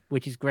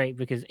 Which is great,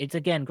 because it's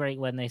again great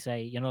when they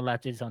say you're not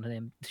allowed to dishonor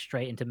him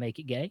straight into make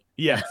it gay.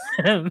 Yes.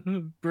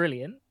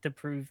 Brilliant, to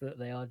prove that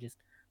they are just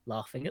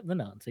laughing at the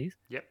Nazis.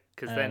 Yep.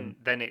 Because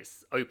then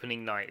it's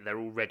opening night. They're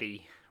all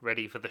ready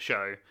for the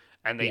show.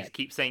 And they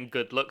keep saying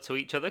good luck to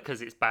each other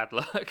because it's bad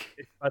luck.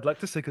 I'd like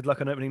to say good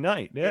luck on opening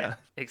night. Yeah,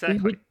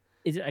 exactly.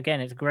 It's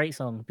a great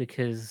song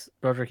because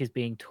Broderick is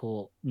being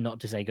taught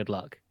not to say good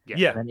luck.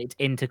 Yeah. And it's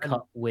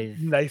intercut with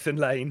Nathan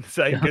Lane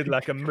saying good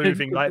luck and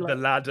moving the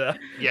ladder.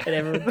 Yeah.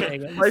 And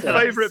my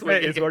favourite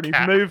bit is when he's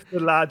moved the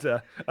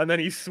ladder and then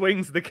he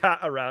swings the cat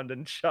around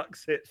and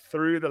chucks it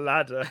through the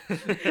ladder.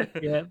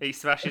 Yeah. He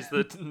smashes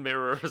the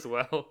mirror as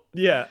well.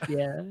 Yeah.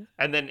 Yeah.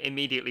 And then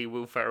immediately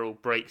Will Ferrell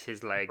breaks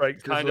his leg.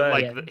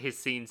 His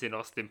scenes in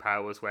Austin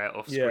Powers where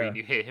off screen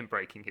you hear him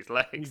breaking his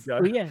legs.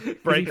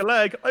 Break a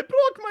leg. I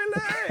broke my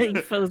leg.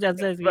 He falls down and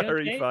says,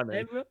 very funny.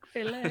 I broke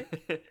my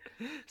leg.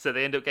 So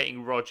they end up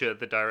getting Roger,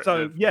 the director.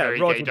 So very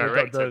gay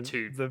director,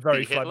 the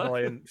very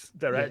flamboyant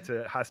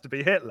director has to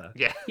be Hitler.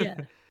 Yeah. Yeah.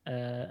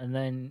 And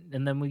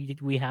then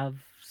we have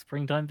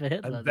Springtime for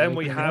Hitler. And then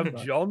we have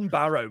John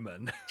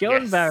Barrowman.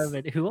 John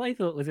Barrowman, who I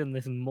thought was in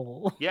this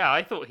more. Yeah,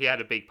 I thought he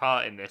had a big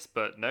part in this,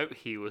 but no,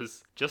 he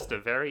was just a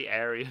very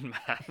Aryan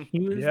man.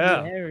 He was the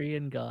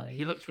Aryan guy.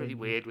 He looks really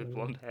weird with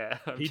blonde hair.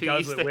 He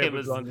does look weird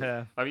with blonde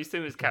hair. I'm used to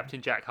him as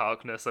Captain Jack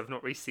Harkness. I've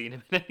not really seen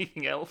him in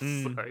anything else.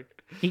 So.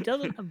 He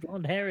doesn't have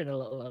blonde hair in a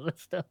lot of other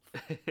stuff.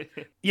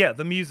 Yeah,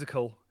 the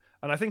musical.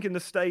 And I think in the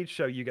stage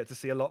show you get to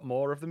see a lot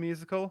more of the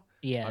musical.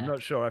 Yeah. I'm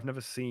not sure. I've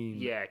never seen.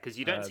 Yeah, because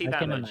you don't see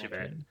that much of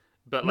it.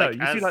 But no,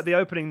 you see the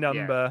opening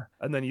number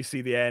and then you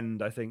see the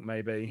end, I think,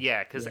 maybe.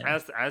 Yeah, because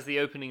as the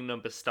opening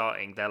number's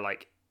starting,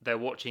 they're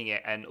watching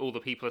it and all the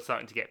people are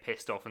starting to get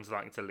pissed off and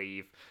starting to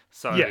leave.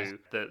 So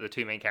the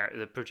two main characters,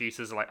 the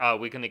producers are like, oh,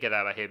 we're going to get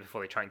out of here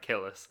before they try and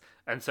kill us.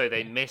 And so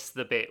they miss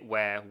the bit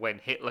where when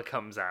Hitler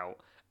comes out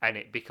and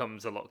it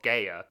becomes a lot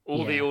gayer,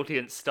 all the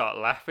audience start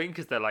laughing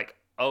because they're like,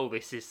 oh,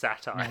 this is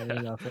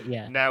satire.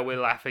 Yeah. Now we're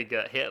laughing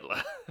at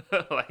Hitler.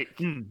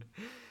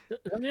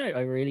 Something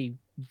I really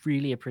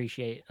really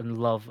appreciate and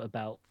love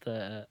about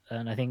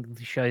and I think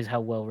shows how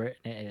well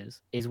written it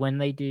is when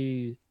they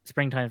do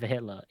Springtime for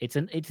Hitler.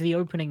 It's the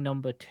opening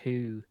number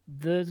to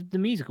the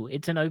musical.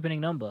 It's an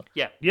opening number.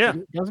 Yeah.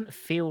 It doesn't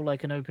feel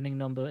like an opening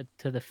number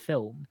to the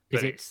film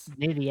because it's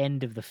near the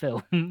end of the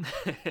film.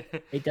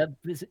 It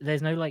does.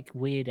 There's no like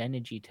weird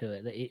energy to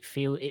it.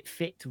 It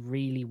fits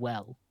really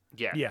well.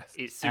 Yeah. Yes.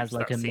 It suits as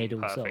like that a scene middle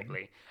perfectly.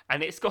 song.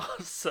 And it's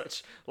got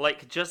such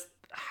like just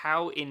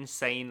how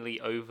insanely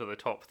over the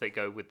top they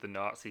go with the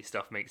Nazi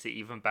stuff makes it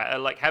even better.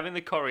 Like having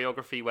the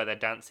choreography where they're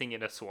dancing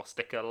in a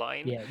swastika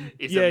line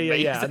is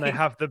amazing. Yeah. And they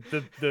have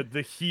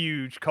the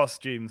huge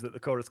costumes that the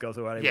chorus girls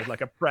are wearing with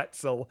like a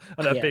pretzel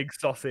and a big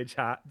sausage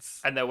hats.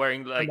 And they're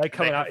wearing like and they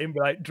come out in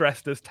like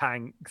dressed as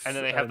tanks. And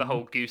then they have the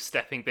whole goose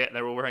stepping bit and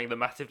they're all wearing the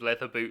massive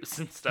leather boots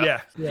and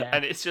stuff. Yeah.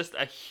 And it's just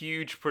a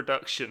huge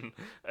production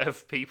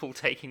of people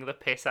taking the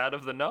piss out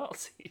of the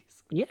Nazis.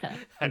 Yeah.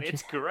 And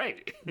it's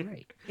great.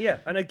 Yeah,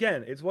 and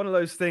again, it's one of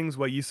those things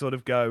where you sort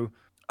of go,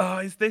 oh,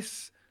 is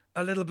this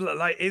a little bit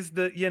like, it's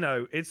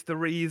the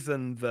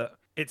reason that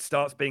it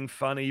starts being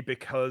funny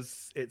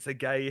because it's a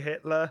gay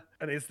Hitler?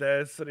 And is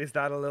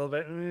that a little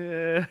bit,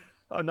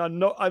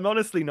 I'm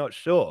honestly not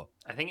sure.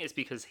 I think it's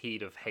because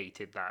he'd have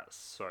hated that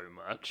so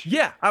much.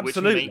 Yeah,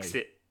 absolutely. Which makes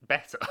it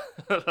better.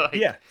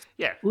 Yeah.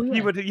 Well,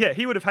 yeah.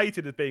 He would have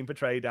hated it being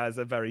portrayed as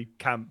a very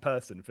camp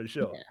person for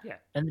sure. Yeah.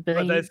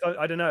 But there's,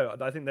 I don't know.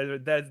 I think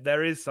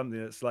there is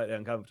something that's slightly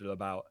uncomfortable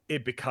about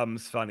it.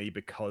 Becomes funny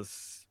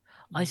because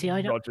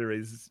Roger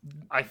is.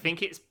 I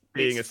think it's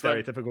being a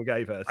stereotypical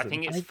gay person. I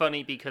think it's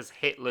funny because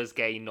Hitler's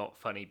gay, not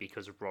funny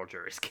because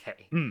Roger is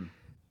gay. And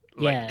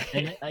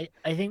I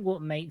think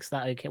what makes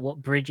that okay,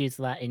 what bridges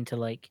that into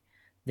like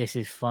this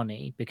is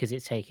funny because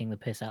it's taking the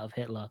piss out of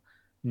Hitler,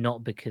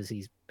 not because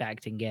he's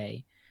acting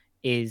gay,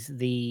 is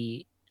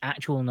the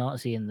actual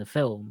Nazi in the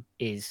film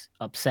is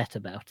upset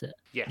about it.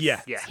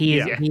 Yes. He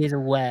is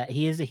aware.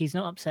 He's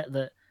not upset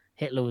that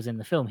Hitler was in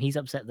the film. He's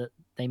upset that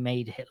they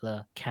made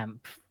Hitler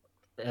camp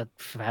a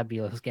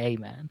fabulous gay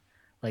man.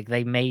 Like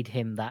they made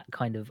him that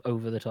kind of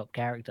over the top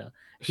character.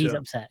 He's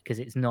upset because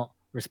it's not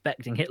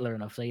respecting Hitler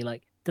enough. So you're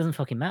like, doesn't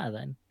fucking matter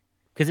then.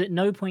 Because at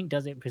no point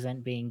does it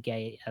present being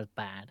gay as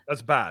bad.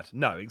 That's bad.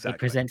 No, exactly. It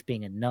presents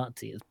being a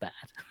Nazi as bad.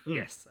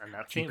 Yes, and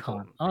that's you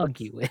important. Can't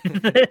argue with.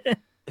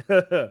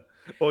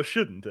 Or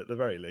shouldn't, at the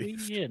very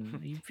least. You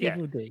shouldn't.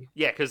 People do.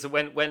 Yeah, because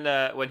when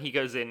he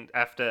goes in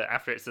after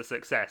it's a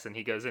success and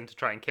he goes in to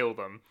try and kill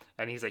them,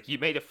 and he's like, "You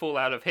made a fool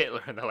out of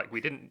Hitler," and they're like,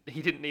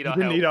 "He didn't need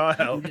our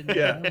help."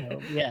 Yeah.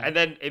 And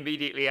then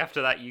immediately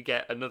after that, you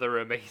get another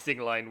amazing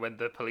line when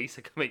the police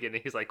are coming in,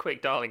 and he's like,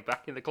 "Quick, darling,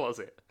 back in the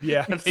closet."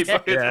 Yeah, and they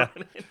both run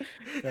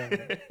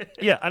in.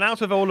 Yeah, and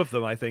out of all of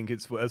them, I think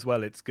it's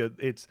good.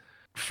 It's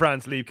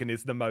Franz Liebken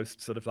is the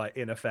most sort of like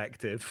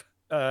ineffective.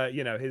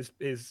 His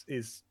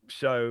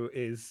show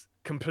is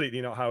completely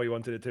not how he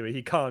wanted it to be.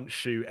 He can't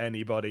shoot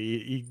anybody.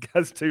 He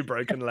has 2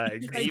 broken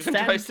legs. He even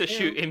tries to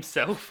shoot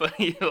himself. And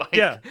he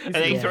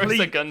throws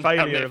a gun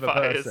failure down of a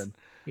fires. person.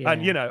 Yeah.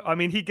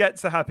 And he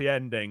gets a happy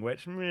ending,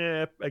 which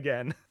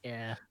again,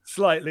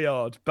 slightly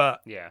odd,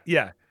 but yeah,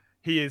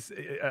 he is.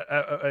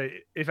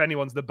 If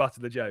anyone's the butt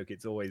of the joke,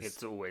 it's always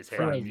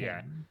him.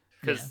 Yeah.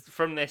 Because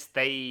from this,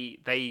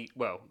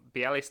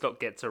 Bialystok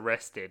gets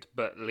arrested,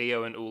 but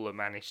Leo and Ula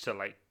manage to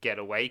like get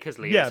away because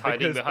Leo's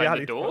hiding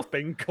behind the door.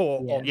 Being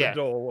caught on the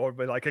door or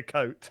with like a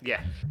coat. Yeah.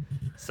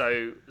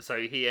 So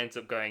he ends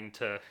up going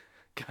to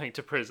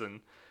prison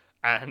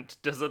and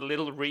does a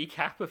little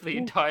recap of the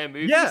entire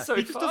movie. Yeah, so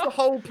he just does the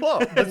whole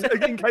plot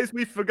in case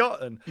we've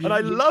forgotten, and I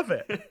love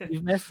it.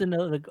 You've missed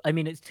another. I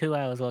mean, it's 2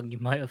 hours long. You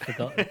might have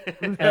forgotten.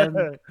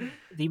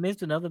 You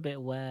missed another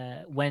bit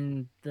where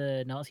when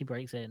the Nazi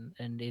breaks in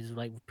and is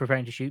like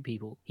preparing to shoot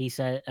people, he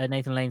said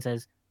Nathan Lane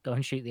says, "Go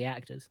and shoot the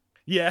actors."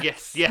 Yeah.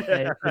 Yes.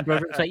 Yeah. And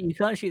Robert's like, "You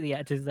can't shoot the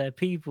actors; they're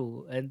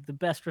people." And the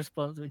best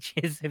response, which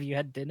is, "Have you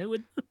had dinner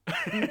with them?"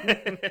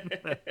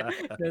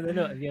 No, they're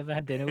not. Have you ever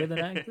had dinner with an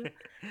actor?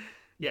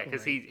 Yeah,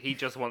 because he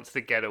just wants to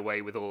get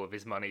away with all of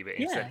his money, but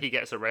instead he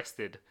gets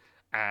arrested,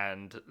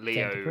 and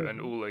Leo and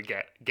Ula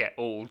get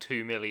all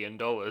 $2 million.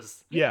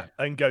 Yeah,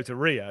 and go to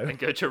Rio. And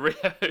then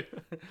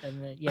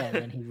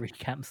he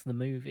recaps the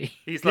movie.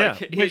 He's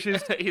like,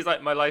 he's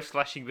like, my life's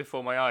flashing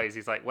before my eyes.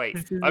 He's like,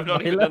 wait, I've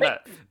not even done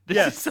that.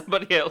 This is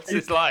somebody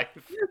else's life.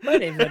 My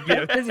name's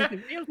Jeff. This is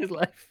his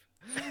life.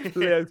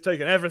 Leo's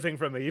taken everything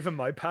from me, even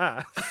my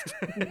past.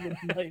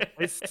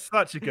 It's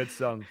such a good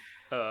song.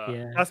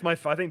 That's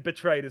I think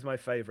Betrayed is my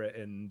favorite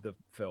in the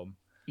film.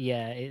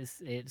 Yeah,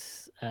 it's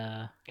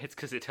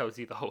because it tells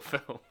you the whole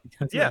film.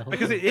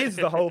 Because it is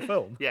the whole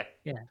film. Yeah.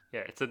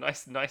 It's a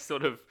nice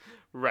sort of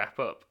wrap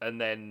up,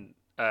 and then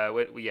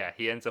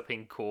he ends up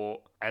in court,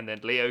 and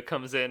then Leo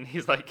comes in.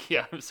 He's like,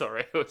 "Yeah, I'm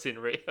sorry, I was in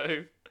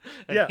Rio."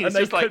 And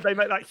they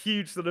make that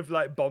huge sort of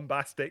like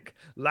bombastic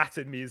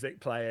Latin music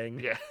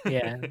playing.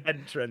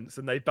 Entrance,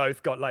 and they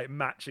both got like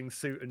matching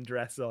suit and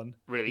dress on.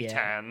 Really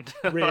tanned.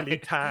 Really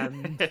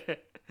tanned.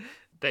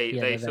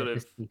 They sort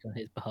of speak on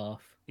his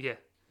behalf.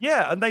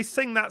 Yeah, and they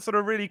sing that sort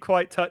of really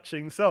quite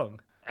touching song.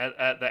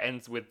 that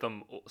ends with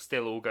them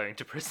still all going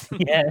to prison.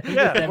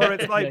 Yeah, where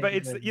it's like, but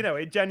it's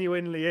it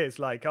genuinely is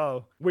like,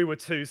 oh, we were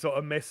two sort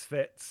of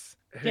misfits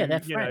who they're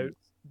friends.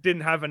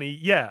 didn't have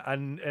any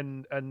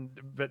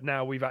but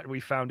now we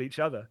found each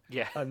other,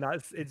 and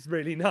it's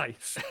really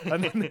nice.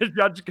 And then the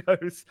judge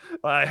goes,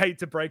 I hate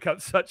to break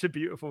up such a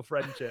beautiful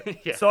friendship,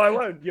 so I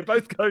won't, you're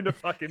both going to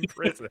fucking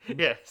prison.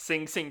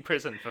 Sing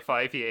prison for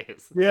 5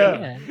 years.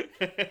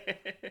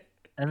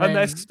 And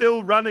they're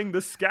still running the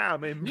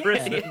scam in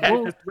prison.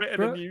 They've just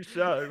written a new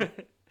show.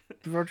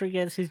 Roderick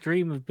gets his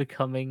dream of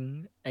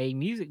becoming a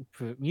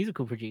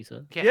musical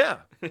producer.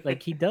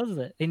 Like he does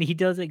it, and he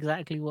does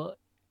exactly what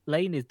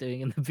Lane is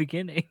doing in the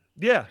beginning.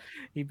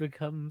 He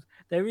becomes.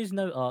 There is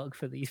no arc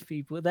for these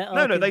people. They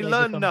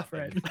learn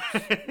nothing.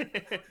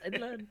 They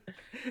learn.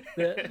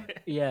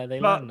 They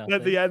learn nothing.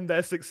 At the end,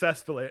 they're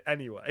successful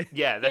anyway.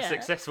 They're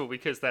successful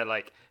because they're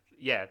like,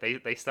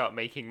 they start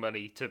making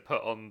money to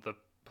put on the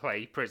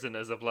play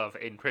Prisoners of Love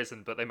in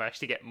prison, but they manage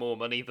to get more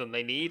money than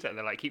they need, and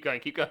they're like, keep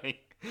going.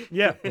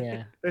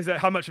 Is it,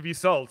 how much have you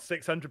sold?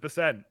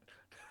 600%.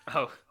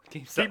 Oh,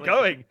 keep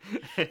going.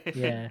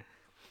 Yeah.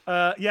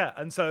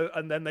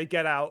 And then they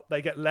get out,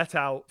 they get let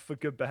out for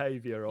good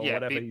behavior or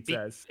whatever he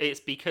says.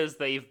 It's because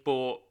they've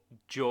brought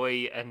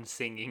joy and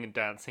singing and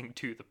dancing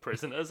to the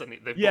prisoners, and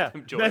they've brought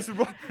them joy. There's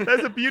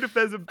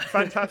a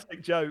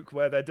fantastic joke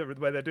where they're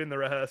doing the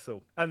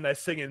rehearsal and they're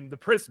singing "The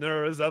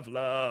Prisoners of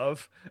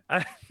Love,"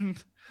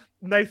 and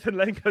Nathan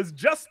Lane goes,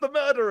 "Just the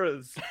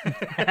murderers."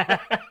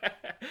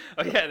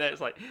 And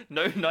it's like,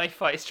 no knife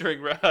fights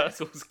during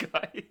rehearsals,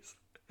 guys.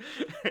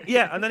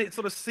 And then it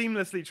sort of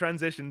seamlessly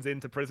transitions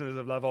into Prisoners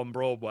of Love on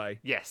Broadway.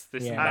 Yes,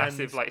 this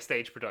massive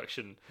stage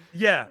production.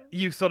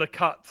 You sort of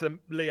cut to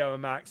Leo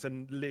and Max,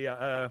 and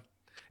Leo.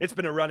 It's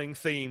been a running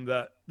theme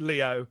that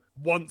Leo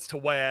wants to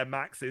wear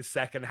Max's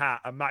second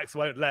hat, and Max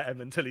won't let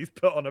him until he's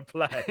put on a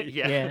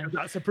play.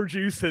 That's a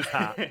producer's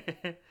hat,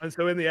 and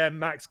so in the end,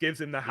 Max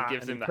gives him the hat,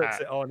 puts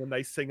it on, and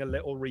they sing a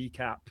little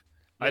recap.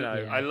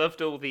 I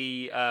loved all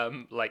the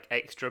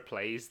extra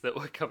plays that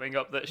were coming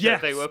up that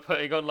showed they were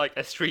putting on like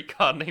A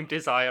Streetcar Named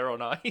Desire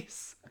on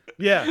Ice.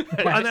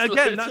 And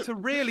again, that's a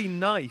really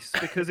nice,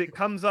 because it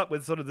comes up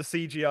with sort of the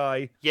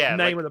CGI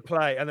name of the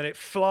play, and then it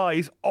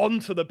flies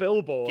onto the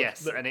billboard.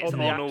 And it's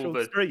on all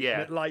the street,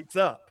 and it lights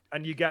up,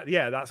 and you get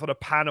that sort of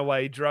pan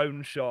away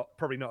drone shot.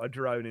 Probably not a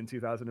drone in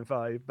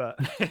 2005, but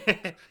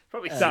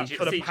probably that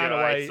sort of pan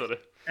away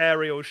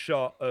aerial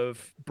shot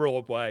of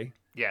Broadway.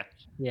 The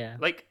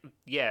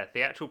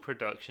actual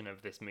production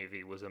of this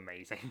movie was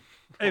amazing.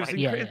 It was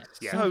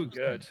so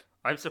good.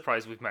 I'm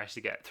surprised we've managed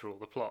to get through all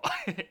the plot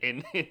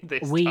in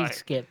this we time.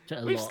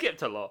 We've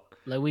skipped a lot.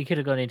 Like, we could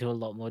have gone into a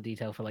lot more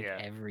detail for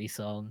every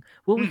song.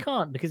 Well, we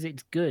can't, because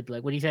it's good.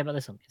 Like, what do you say about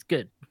this song? It's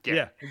good.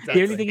 Exactly.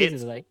 The only thing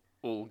is like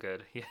all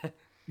good.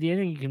 The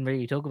only thing you can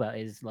really talk about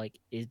is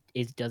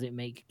does it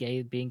make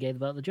being gay the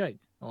butt of the joke?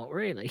 Not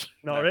really.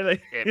 Not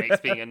really. It makes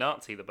being a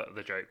Nazi the butt of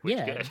the joke. Which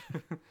good.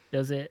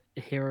 Does it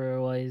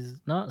heroize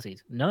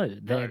Nazis? No,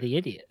 they're the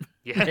idiot.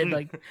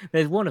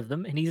 There's one of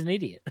them, and he's an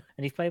idiot,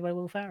 and he's played by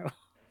Will Ferrell.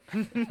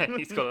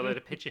 He's got a load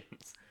of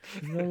pigeons.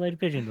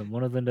 And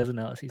one of them does a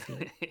Nazi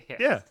salute.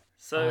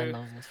 So I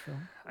love this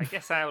film. I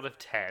guess out of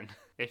 10,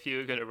 if you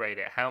were going to rate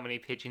it, how many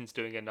pigeons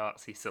doing a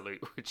Nazi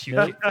salute would you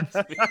give this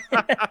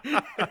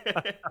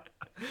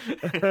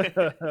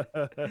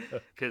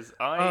Because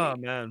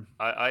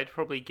I'd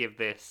probably give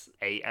this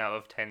 8 out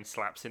of 10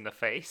 slaps in the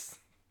face.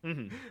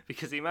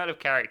 Because the amount of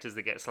characters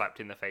that get slapped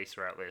in the face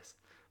throughout this.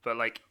 But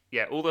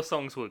all the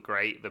songs were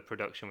great. The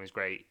production was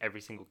great.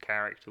 Every single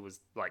character was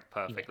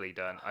perfectly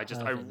done. I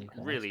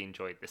really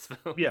enjoyed this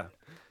film.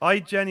 I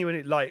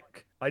genuinely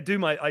I did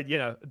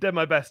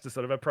my best to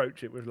sort of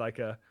approach it with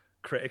a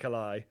critical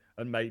eye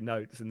and make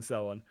notes and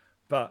so on.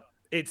 But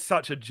it's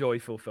such a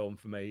joyful film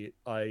for me.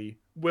 I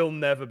will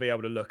never be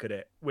able to look at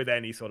it with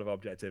any sort of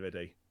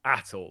objectivity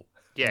at all.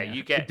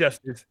 You get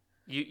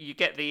you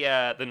get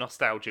the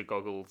nostalgia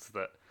goggles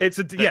that it's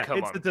a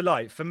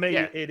delight for me.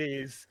 It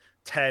is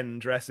 10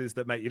 dresses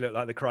that make you look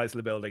like the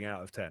Chrysler Building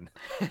out of 10.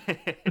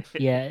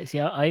 See,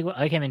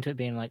 I came into it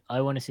being like,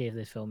 I want to see if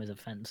this film is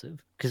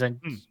offensive, because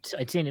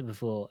I'd seen it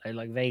before. I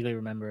vaguely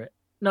remember it.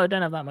 No, I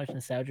don't have that much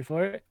nostalgia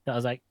for it. But I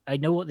was like, I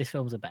know what this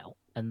film's about,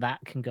 and that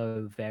can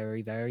go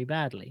very, very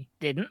badly.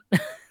 Didn't.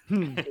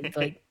 It's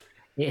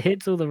it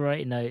hits all the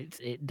right notes.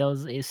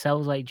 It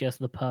sells just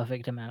the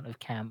perfect amount of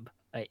camp.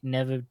 It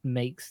never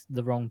makes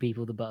the wrong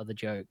people the butt of the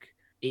joke.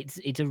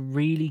 It's a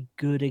really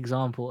good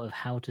example of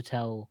how to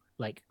tell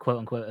quote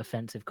unquote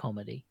offensive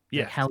comedy.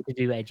 How to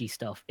do edgy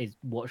stuff is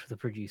watch the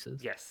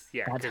producers.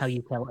 That's how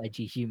you tell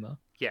edgy humor.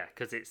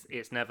 Because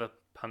it's never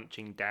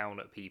punching down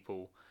at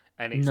people,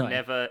 and it's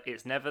never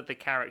the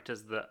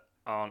characters that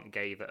aren't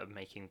gay that are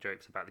making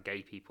jokes about the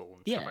gay people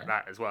and stuff like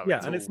that as well.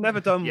 It's never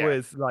done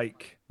with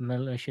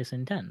malicious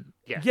intent.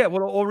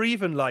 Or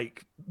even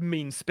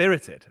mean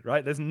spirited,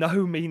 right? There's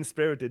no mean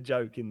spirited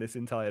joke in this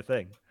entire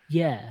thing.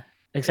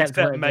 Except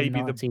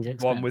maybe the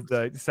one with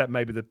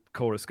the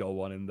chorus girl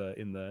one in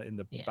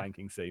the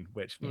banking scene,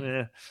 which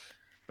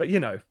but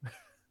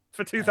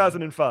for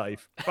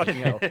 2005. Fucking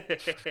hell.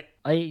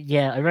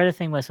 I read a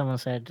thing where someone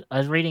said, I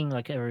was reading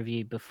like a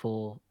review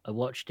before I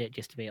watched it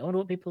just to be, I wonder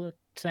what people are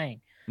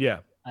saying. Yeah.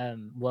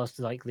 Whilst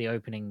like the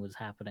opening was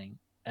happening,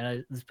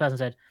 and this person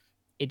said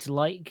it's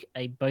like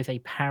both a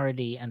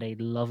parody and a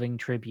loving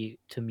tribute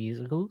to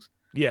musicals.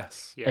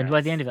 Yes. And by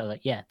the end of it, I was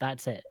like, yeah,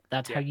 that's it.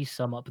 That's Yeah. how you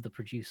sum up the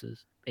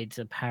producers. It's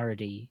a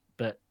parody,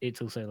 but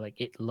it's also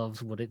like it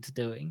loves what it's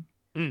doing.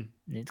 Mm.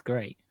 And it's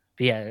great.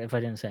 But yeah, if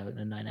I didn't say it,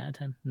 a 9 out of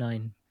 10.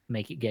 9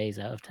 make it gays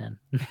out of 10.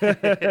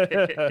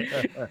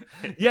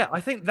 Yeah, I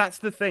think that's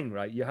the thing,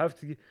 right? You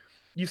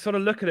sort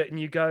of look at it and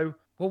you go,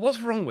 well, what's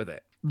wrong with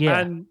it? Yeah.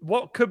 And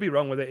what could be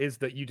wrong with it is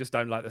that you just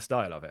don't like the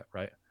style of it,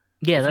 right?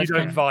 Yeah, if you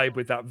don't vibe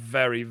with that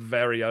very,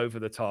 very over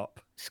the top,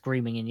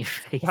 screaming in your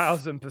face,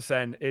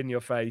 1000% in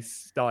your face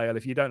style,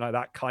 if you don't like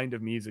that kind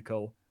of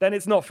musical, then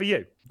it's not for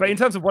you. But in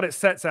terms of what it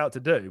sets out to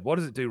do, what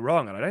does it do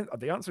wrong? And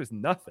the answer is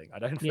nothing. I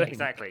don't think.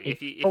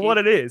 Exactly. For what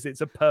it is,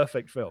 it's a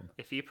perfect film.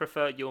 If you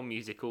prefer your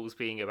musicals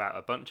being about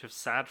a bunch of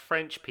sad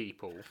French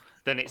people,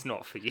 then it's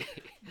not for you.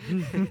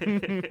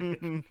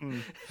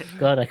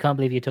 God, I can't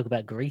believe you talk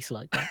about Grease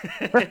like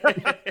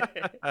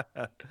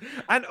that.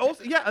 And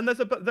also, yeah, and there's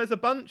a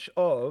bunch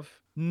of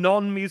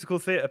non-musical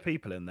theatre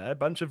people in there, a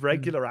bunch of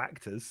regular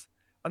actors,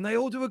 and they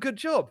all do a good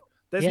job.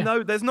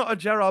 There's not a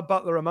Gerard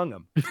Butler among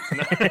them.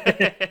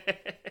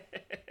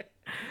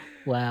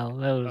 Wow,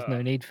 there was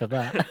no need for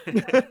that.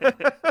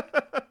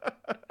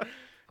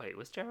 Wait,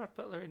 was Gerard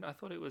Butler in? I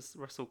thought it was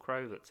Russell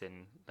Crowe that's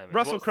in them.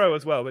 Russell Crowe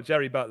as well, but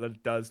Jerry Butler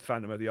does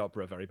Phantom of the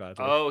Opera very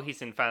badly. Oh,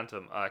 he's in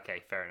Phantom.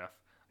 Okay, fair enough.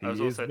 I was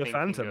also thinking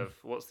Phantom. of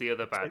what's the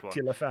other bad one?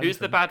 Phantom. Who's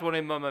the bad one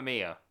in Mamma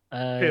Mia?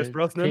 Pierce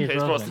Brosnan.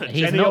 Pierce Brosnan.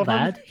 He's not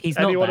bad. He's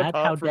not bad.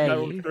 How dare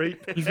you?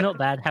 He's not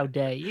bad. How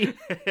dare you?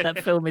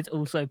 That film is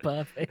also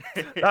perfect.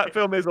 That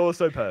film is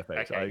also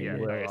perfect.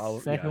 Okay,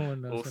 Second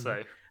one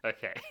also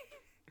okay.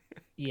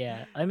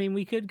 Yeah, I mean,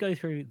 we could go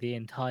through the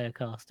entire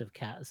cast of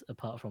Cats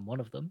apart from one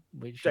of them,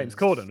 which James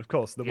Corden, of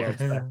course, the world's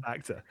best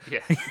actor. Yeah,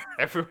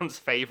 everyone's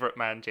favorite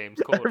man, James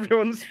Corden.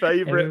 Everyone's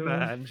favorite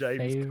man, James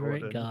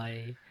favorite Corden.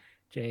 Guy,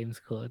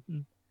 James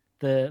Corden.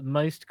 The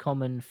most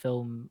common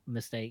film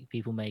mistake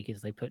people make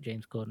is they put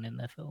James Corden in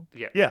their film.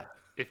 Yeah.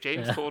 If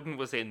James Corden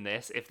was in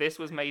this, if this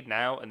was made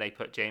now and they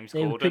put James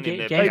Corden in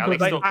the Bialystok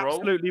they role,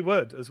 absolutely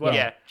would as well.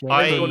 Yeah,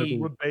 I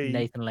would be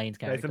Nathan Lane's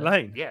character. Nathan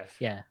Lane. Yes.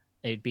 Yeah.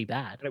 It'd be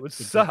bad. And it would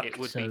suck. It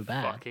would so be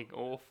bad. fucking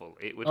awful.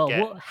 It would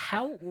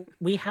so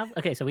we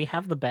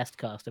have the best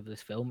cast of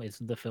this film is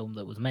the film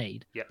that was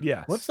made. Yeah.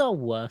 Yes. What's our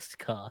worst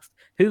cast?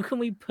 Who can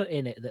we put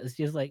in it that's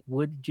just like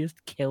would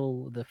just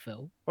kill the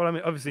film? Well, I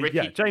mean, obviously,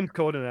 James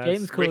Corden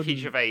as Ricky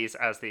Gervais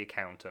as the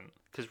accountant,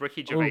 because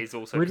Ricky Gervais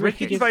also.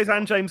 Ricky Gervais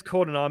and James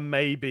Corden are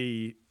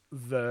maybe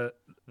the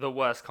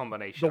worst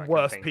combination. The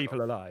worst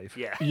people alive.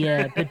 Yeah.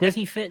 Yeah, but does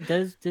he fit?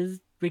 Does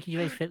Ricky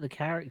Gervais fit the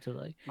character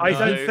though? I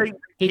don't think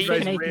he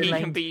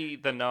can be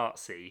the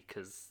Nazi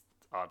because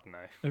I don't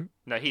know.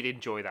 No, he'd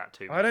enjoy that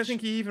too much. I don't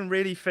think he even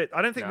really fit.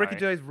 I don't think Ricky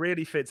Gervais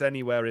really fits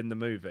anywhere in the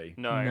movie.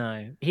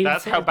 No.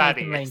 That's how bad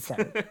he is.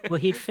 Well,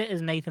 he'd fit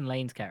as Nathan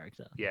Lane's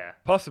character. Yeah,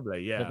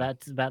 possibly. Yeah, but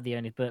that's about the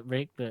only. But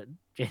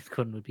James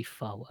Corden would be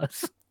far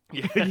worse.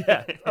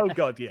 Yeah. Oh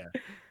God, yeah.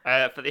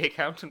 For the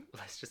accountant,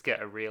 let's just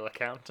get a real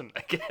accountant,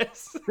 I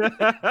guess.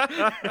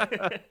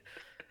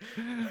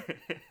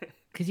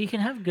 Because you can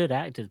have good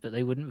actors, but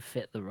they wouldn't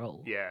fit the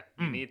role. Yeah,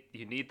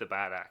 you need the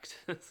bad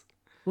actors.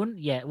 Well,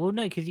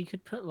 no, because you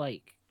could put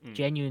like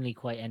genuinely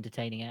quite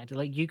entertaining actors.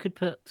 Like you could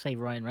put, say,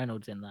 Ryan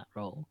Reynolds in that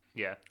role.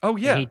 Yeah. Oh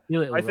yeah. He'd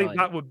do it I think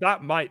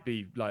that might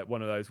be like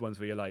one of those ones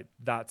where you're like,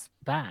 that's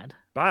bad.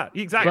 Bad.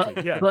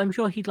 Exactly. But I'm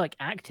sure he'd like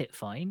act it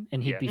fine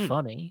and he'd be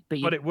funny.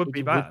 But it would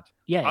be bad.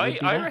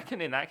 I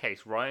reckon in that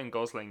case, Ryan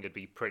Gosling would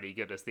be pretty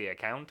good as the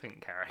accountant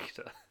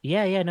character.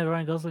 Yeah, no,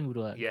 Ryan Gosling would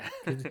work. Yeah.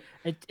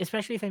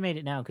 Especially if they made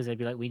it now, because they'd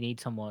be like, we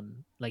need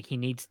someone, like, he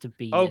needs to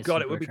be. Oh,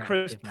 God, it would be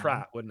Chris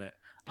Pratt, wouldn't it?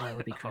 Oh, it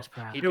would be Chris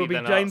Pratt. It would be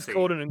James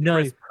Corden and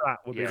Chris Pratt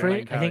would be the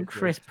main I think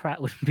Chris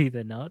Pratt would be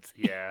the Nazi.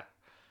 Yeah.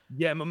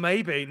 Yeah,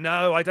 maybe.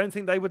 No, I don't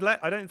think they would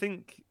let. I don't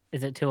think.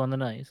 Is it too on the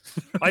nose?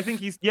 I think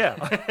he's. Yeah.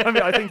 I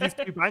mean, I think he's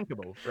too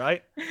bankable,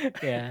 right?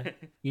 Yeah.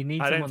 You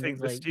need. I don't think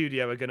the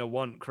studio are going to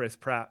want Chris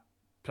Pratt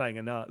playing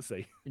a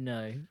Nazi.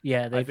 No.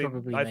 Yeah, they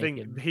probably. I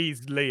think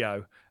he's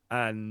Leo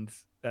and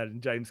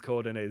James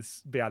Corden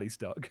is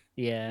Bialystok.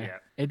 Yeah.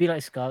 It'd be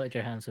like Scarlett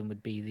Johansson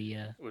would be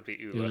the. Would be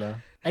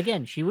Ula.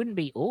 Again, she wouldn't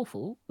be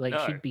awful. Like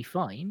she'd be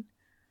fine.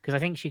 Because I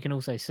think she can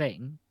also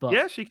sing, but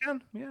yeah, she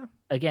can. Yeah,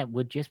 again,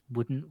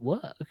 wouldn't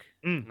work.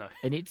 No,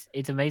 and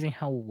it's amazing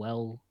how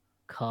well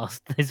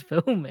cast this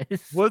film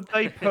is. Would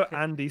they put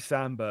Andy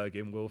Samberg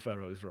in Will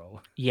Ferrell's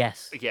role?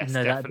 Yes.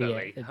 No,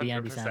 definitely. That'd be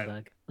Andy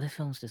Samberg. This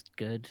film's just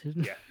good.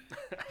 Yeah,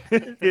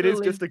 it is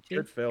just a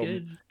good film.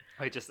 Good.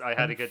 I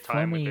had a good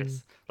time with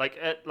this.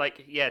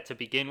 To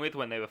begin with,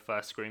 when they were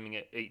first screaming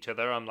at each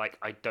other, I'm like,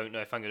 I don't know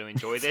if I'm going to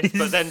enjoy this.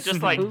 But then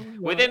just like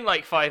within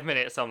like 5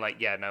 minutes, I'm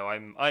like, yeah, no,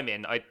 I'm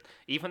in.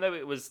 Even though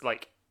it was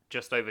like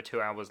just over 2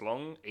 hours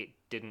long, it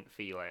didn't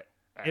feel it.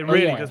 It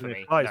really not doesn't. for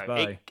me. It flies No,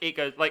 by. it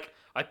goes like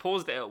I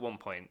paused it at one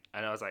point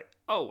and I was like,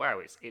 oh wow,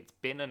 it's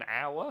been an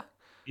hour.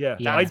 Yeah,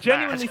 Yeah. I That's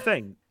genuinely mad.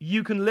 think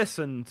you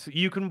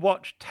can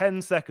watch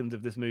 10 seconds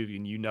of this movie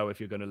and you know if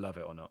you're going to love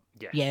it or not.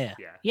 Yes, Yeah.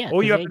 yeah. Yeah.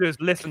 All you 'cause have to do is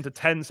listen to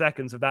 10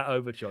 seconds of that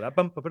overture, that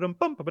bum ba dum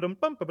bum ba dum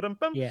bum ba dum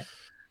bum, Yeah.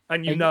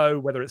 and you And- know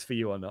whether it's for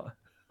you or not.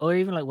 Or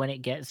even like when it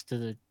gets to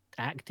the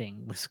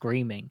acting, the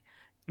screaming,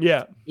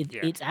 Yeah,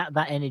 it's at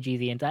that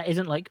energy. That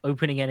isn't like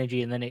opening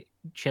energy and then it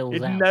chills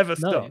it out. never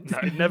No, stops. No.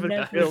 It never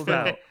chills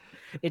out.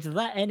 It's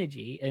that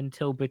energy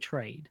until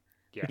Betrayed.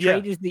 Yeah.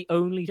 Betrayed is the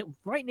only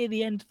right near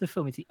the end of the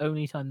film. It's the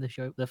only time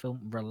the film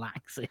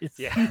relaxes.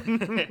 Yeah.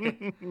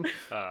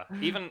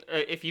 Even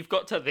if you've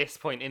got to this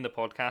point in the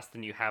podcast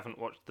and you haven't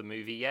watched the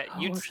movie yet,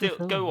 you'd watch the still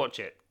go film. watch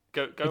it.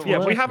 Go. It's Yeah,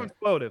 we worth haven't it.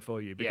 spoiled it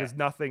for you because Yeah.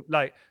 nothing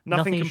can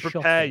Nothing's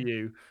prepare shocking.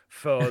 you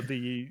for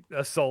the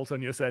assault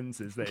on your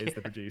senses that is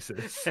the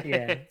producers.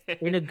 Yeah,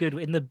 in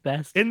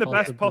the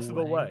best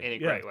possible way. In a Yeah.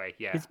 great way,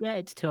 yeah. 'Cause, yeah,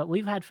 it's 2 hours.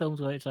 We've had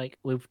films where it's like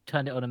we've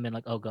turned it on and been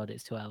like, oh god,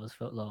 it's 2 hours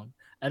foot long,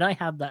 and I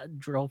had that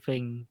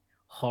dropping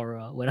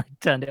horror when I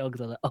turned it on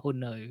because I was like, oh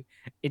no,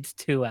 it's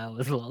 2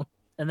 hours long.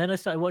 And then I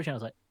started watching. I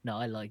was like, no,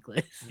 I like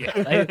this.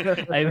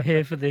 Yeah. I'm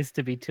here for this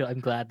to be I'm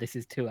glad this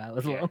is 2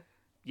 hours Yeah. long.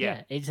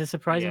 Yeah. It's a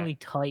surprisingly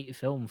tight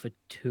film for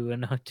 2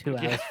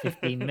 hours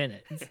 15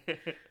 minutes,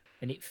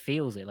 and it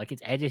feels it like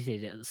it's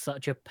edited at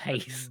such a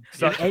pace.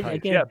 Such a pace,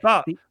 Again, yeah,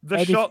 but the the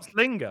edit- shots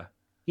linger.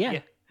 Yeah,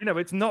 Yeah. You know,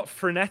 it's not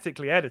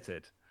frenetically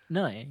edited.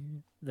 no,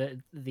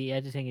 the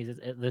editing is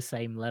at the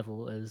same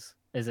level as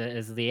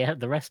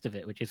the rest of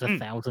it, which is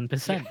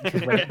 1000%.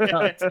 Because when it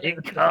cuts,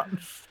 it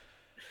cuts.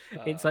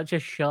 It's such a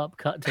sharp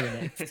cut to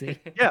the next scene.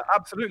 Yeah,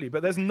 absolutely.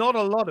 But there's not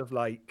a lot of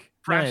like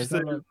crash there's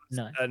not a- zooms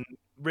no. and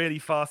really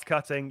fast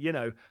cutting. You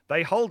know,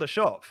 they hold a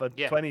shot for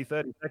Yeah. 20,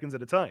 30 seconds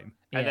at a time.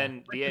 And Yeah.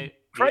 then the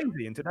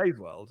Crazy in today's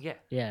world. yeah,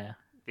 Yeah,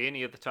 the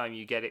only other time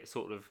you get it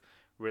sort of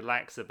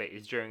relax a bit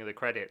is during the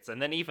credits,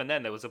 and then even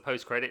then there was a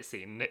post-credit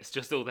scene, and it's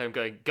just all them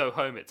going, "Go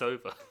home, it's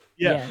over."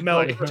 Yeah, Yeah, Mel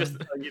like, Brooks just-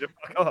 telling you to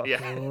fuck off. Yeah,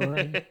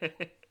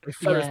 With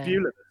Ferris Yeah.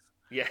 Bueller.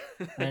 yeah,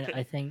 and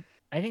I think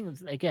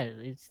again,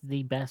 it's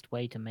the best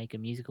way to make a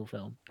musical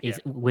film is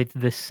Yeah. with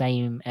the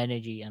same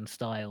energy and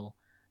style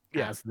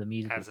Yeah. as the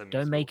musical. As a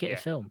Don't make musical, it yeah.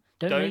 a film.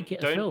 Don't make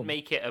it a film.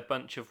 make it a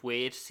bunch of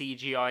weird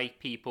CGI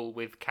people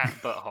with cat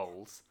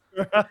buttholes.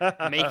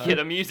 Make it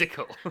a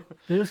musical.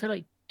 But also,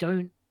 like,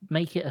 don't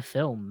make it a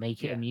film.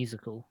 Make it Yeah. a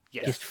musical.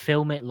 Yes. Just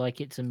film it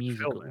like it's a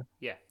musical. it.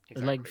 Yeah,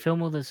 exactly. Like,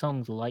 film all the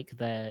songs like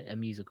they're a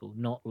musical,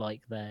 not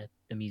like they're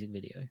a music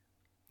video.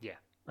 Yeah.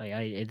 Like,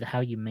 it's how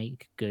you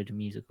make good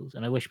musicals,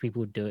 and I wish people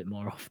would do it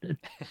more often.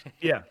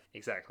 Yeah.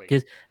 Exactly.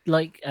 'Cause,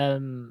 like, I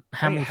think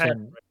Hamilton,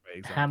 Hairspray, for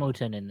example.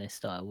 Hamilton in this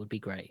style would be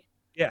great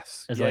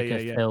Yes. as yeah, like yeah,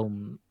 a yeah.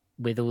 film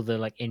with all the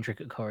like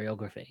intricate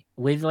choreography,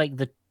 with like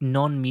the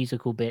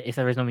non-musical bit. If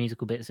there is no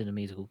musical bits in a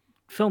musical,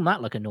 film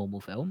that like a normal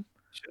film.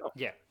 Sure.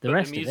 Yeah, The but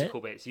rest the of it-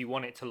 musical bits, you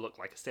want it to look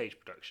like a stage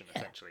production, Yeah.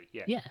 essentially.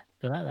 Yeah. Yeah,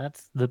 so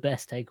that's the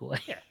best takeaway.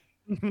 Yeah.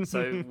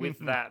 So, with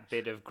that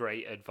bit of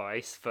great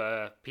advice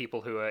for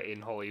people who are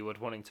in Hollywood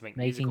wanting to make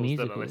Making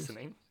musicals that are musicals.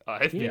 listening,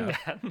 I've been Yeah.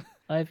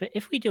 Dan.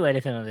 If we do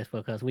anything on this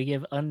podcast, we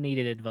give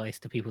unneeded advice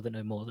to people that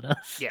know more than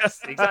us.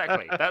 Yes,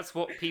 exactly. That's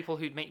what people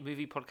who make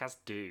movie podcasts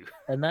do.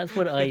 And that's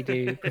what I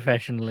do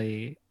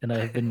professionally, and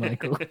I've been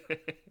Michael.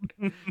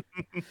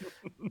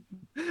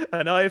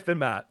 And I've been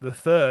Matt, the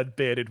third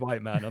bearded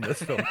white man on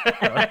this film.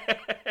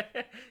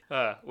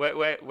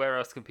 Where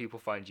else can people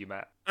find you,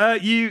 Matt?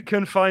 You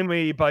can find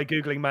me by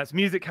Googling Matt's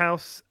Music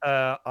House.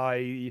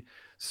 I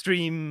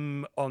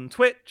stream on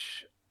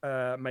Twitch,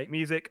 make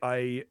music.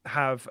 I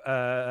have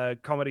a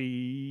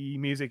comedy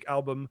music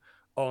album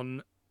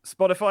on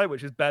Spotify,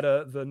 which is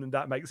better than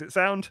That Makes It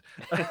Sound.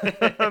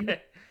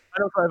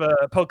 I also have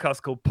a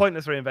podcast called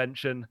Pointless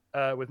Reinvention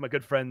with my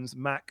good friends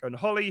Mac and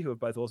Holly, who have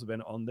both also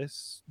been on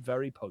this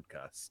very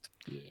podcast.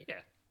 Yeah.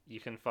 You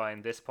can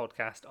find this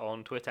podcast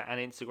on Twitter and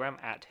Instagram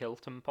at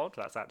Hilton Pod.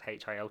 That's at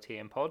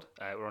HILTM Pod.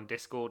 We're on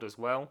Discord as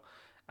well.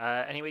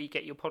 Anyway, you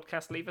get your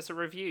podcast, leave us a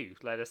review.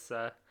 Let us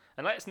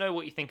know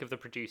what you think of the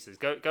producers.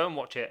 Go and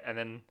watch it, and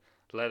then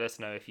let us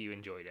know if you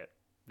enjoyed it.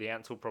 The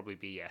answer will probably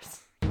be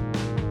yes.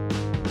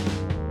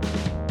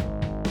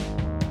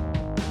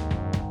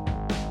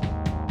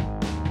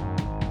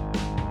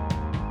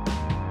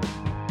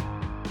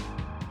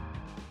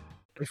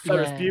 With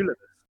Ferris Yeah. Bueller.